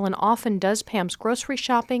 Carolyn often does Pam's grocery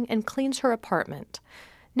shopping and cleans her apartment.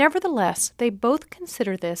 Nevertheless, they both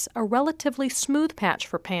consider this a relatively smooth patch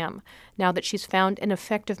for Pam, now that she's found an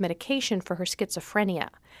effective medication for her schizophrenia.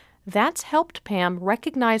 That's helped Pam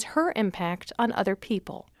recognize her impact on other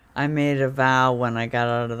people. I made a vow when I got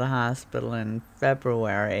out of the hospital in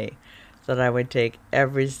February that I would take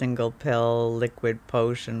every single pill, liquid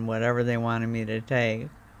potion, whatever they wanted me to take,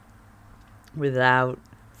 without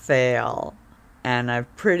fail. And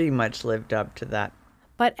I've pretty much lived up to that.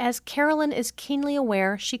 But as Carolyn is keenly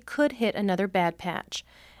aware, she could hit another bad patch.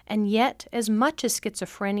 And yet, as much as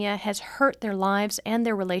schizophrenia has hurt their lives and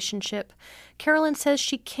their relationship, Carolyn says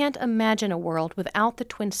she can't imagine a world without the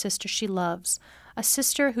twin sister she loves, a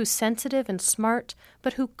sister who's sensitive and smart,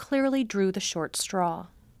 but who clearly drew the short straw.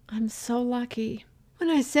 I'm so lucky. When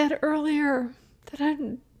I said earlier that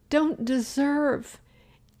I don't deserve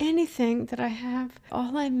anything that I have,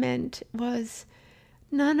 all I meant was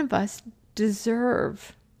none of us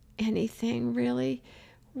deserve anything, really.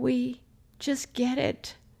 We just get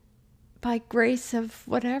it by grace of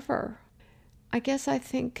whatever. I guess I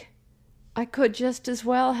think I could just as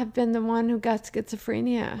well have been the one who got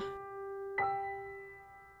schizophrenia.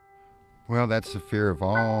 Well, that's the fear of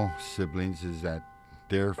all siblings, is that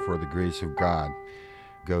there for the grace of God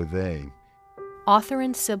go they. Author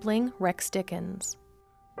and sibling Rex Dickens.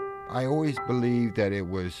 I always believed that it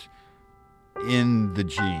was in the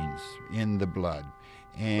genes, in the blood,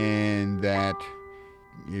 and that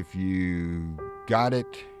if you got it,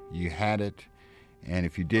 you had it, and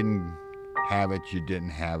if you didn't have it, you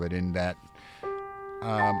didn't have it, and that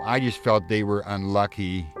I just felt they were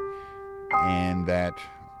unlucky, and that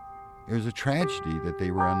it was a tragedy that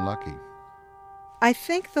they were unlucky. I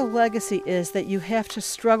think the legacy is that you have to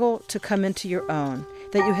struggle to come into your own,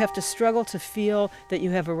 that you have to struggle to feel that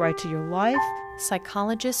you have a right to your life.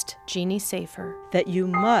 Psychologist Jeannie Safer. That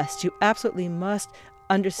you absolutely must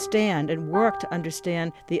understand and work to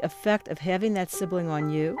understand the effect of having that sibling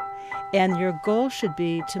on you. And your goal should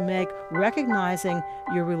be to make recognizing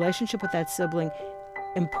your relationship with that sibling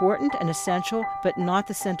important and essential, but not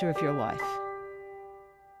the center of your life.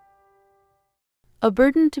 A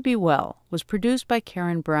Burden to Be Well was produced by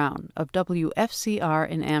Karen Brown of WFCR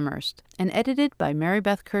in Amherst and edited by Mary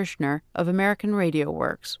Beth Kirshner of American Radio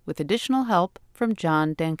Works with additional help from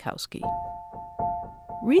John Dankowski.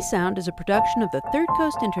 Resound is a production of the Third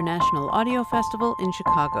Coast International Audio Festival in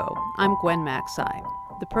Chicago. I'm Gwen Macsai.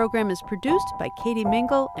 The program is produced by Katie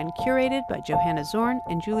Mingle and curated by Johanna Zorn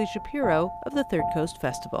and Julie Shapiro of the Third Coast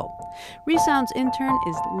Festival. Resound's intern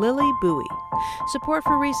is Lily Bowie. Support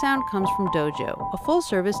for Resound comes from Dojo, a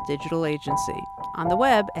full-service digital agency. On the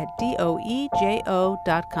web at doejo.com.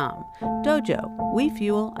 Dojo, we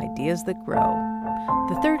fuel ideas that grow.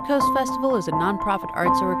 The Third Coast Festival is a nonprofit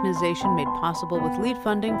arts organization made possible with lead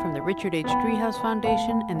funding from the Richard H. Driehaus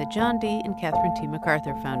Foundation and the John D. and Catherine T.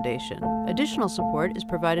 MacArthur Foundation. Additional support is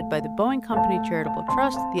provided by the Boeing Company Charitable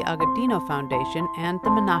Trust, the Agudino Foundation, and the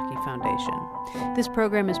Menaki Foundation. This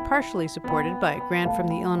program is partially supported by a grant from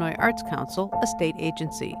the Illinois Arts Council, a state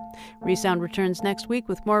agency. Resound returns next week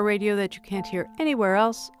with more radio that you can't hear anywhere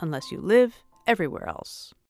else unless you live everywhere else.